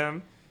display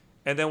them,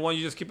 and then 1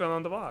 you just keep it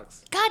on the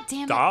box. God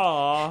damn it!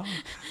 Duh.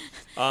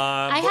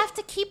 I have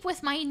to keep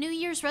with my New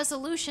Year's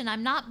resolution.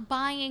 I'm not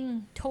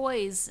buying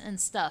toys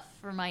and stuff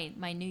for my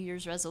New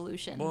Year's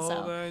resolution.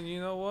 Well, then you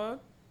know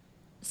what?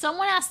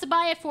 Someone has to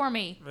buy it for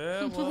me.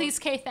 Yeah, Please,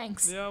 Kay,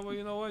 thanks. Yeah, well,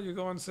 you know what? You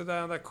go and sit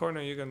down in that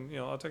corner. You can,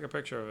 I'll take a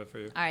picture of it for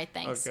you. All right,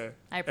 thanks. Okay.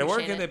 I appreciate it. And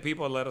where can the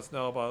people let us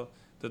know about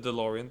the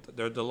DeLorean,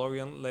 their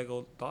DeLorean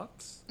Lego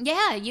thoughts?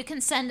 Yeah, you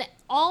can send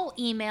all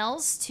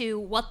emails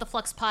to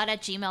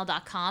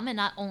whatthefluxpod@gmail.com, and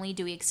not only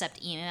do we accept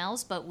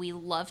emails, but we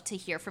love to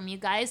hear from you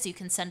guys. You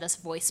can send us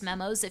voice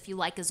memos if you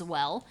like as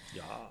well.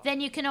 Yeah. Then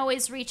you can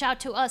always reach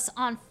out to us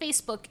on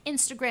Facebook,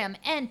 Instagram,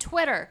 and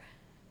Twitter.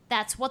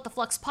 That's What the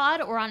Flux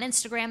Pod, or on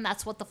Instagram,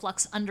 that's What the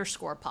Flux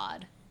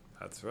 _pod.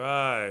 That's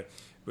right.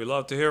 We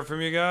love to hear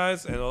from you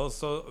guys, and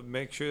also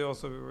make sure you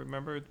also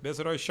remember to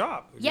visit our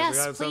shop. Yes, we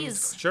got please.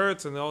 Some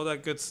shirts and all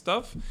that good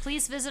stuff.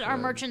 Please visit our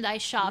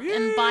merchandise shop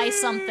and buy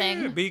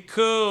something. Be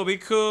cool.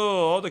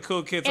 All the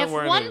cool kids are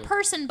wearing it. If one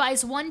person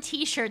buys 1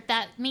 T-shirt,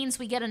 that means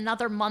we get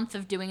another month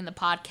of doing the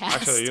podcast.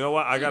 Actually, you know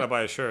what? I gotta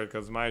buy a shirt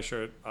because my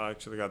shirt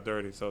actually got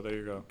dirty. So there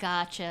you go.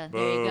 Gotcha.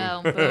 Boom. There you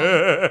go.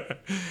 Boom.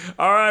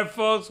 All right,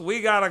 folks,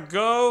 we gotta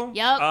go.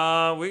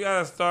 Yep. We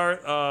gotta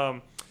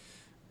start.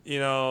 We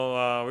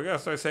gotta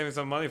start saving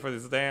some money for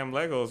these damn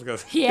Legos,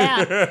 because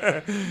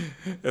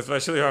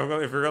especially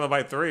if you're gonna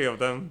buy 3 of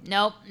them.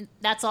 Nope,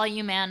 that's all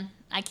you, man.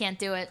 I can't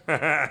do it.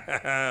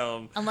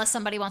 Unless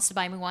somebody wants to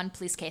buy me 1,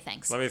 please, Kay,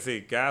 thanks. Let me see,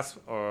 gas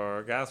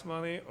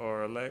money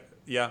or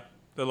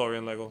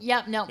DeLorean Lego.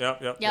 Yep. No.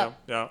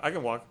 Yep. I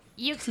can walk.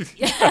 You.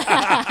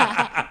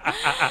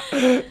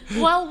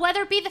 Well,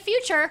 whether it be the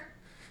future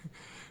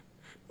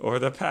or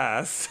the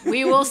past,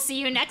 we will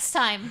see you next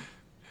time.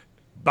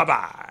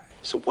 Bye-bye.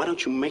 So why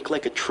don't you make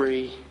like a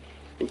tree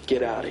and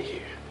get out of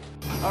here?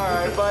 All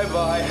right,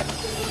 bye-bye.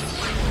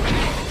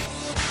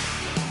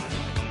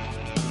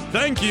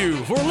 Thank you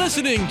for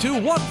listening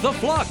to What the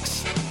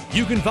Flux.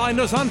 You can find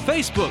us on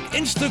Facebook,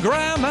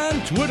 Instagram,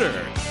 and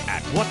Twitter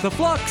at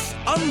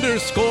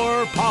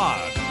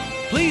WhatTheFlux_pod.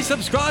 Please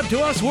subscribe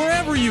to us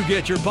wherever you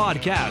get your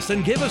podcasts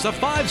and give us a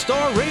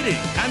 5-star rating.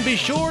 And be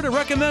sure to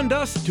recommend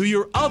us to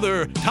your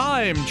other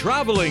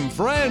time-traveling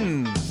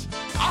friends.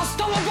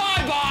 Hasta la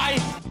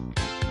bye-bye!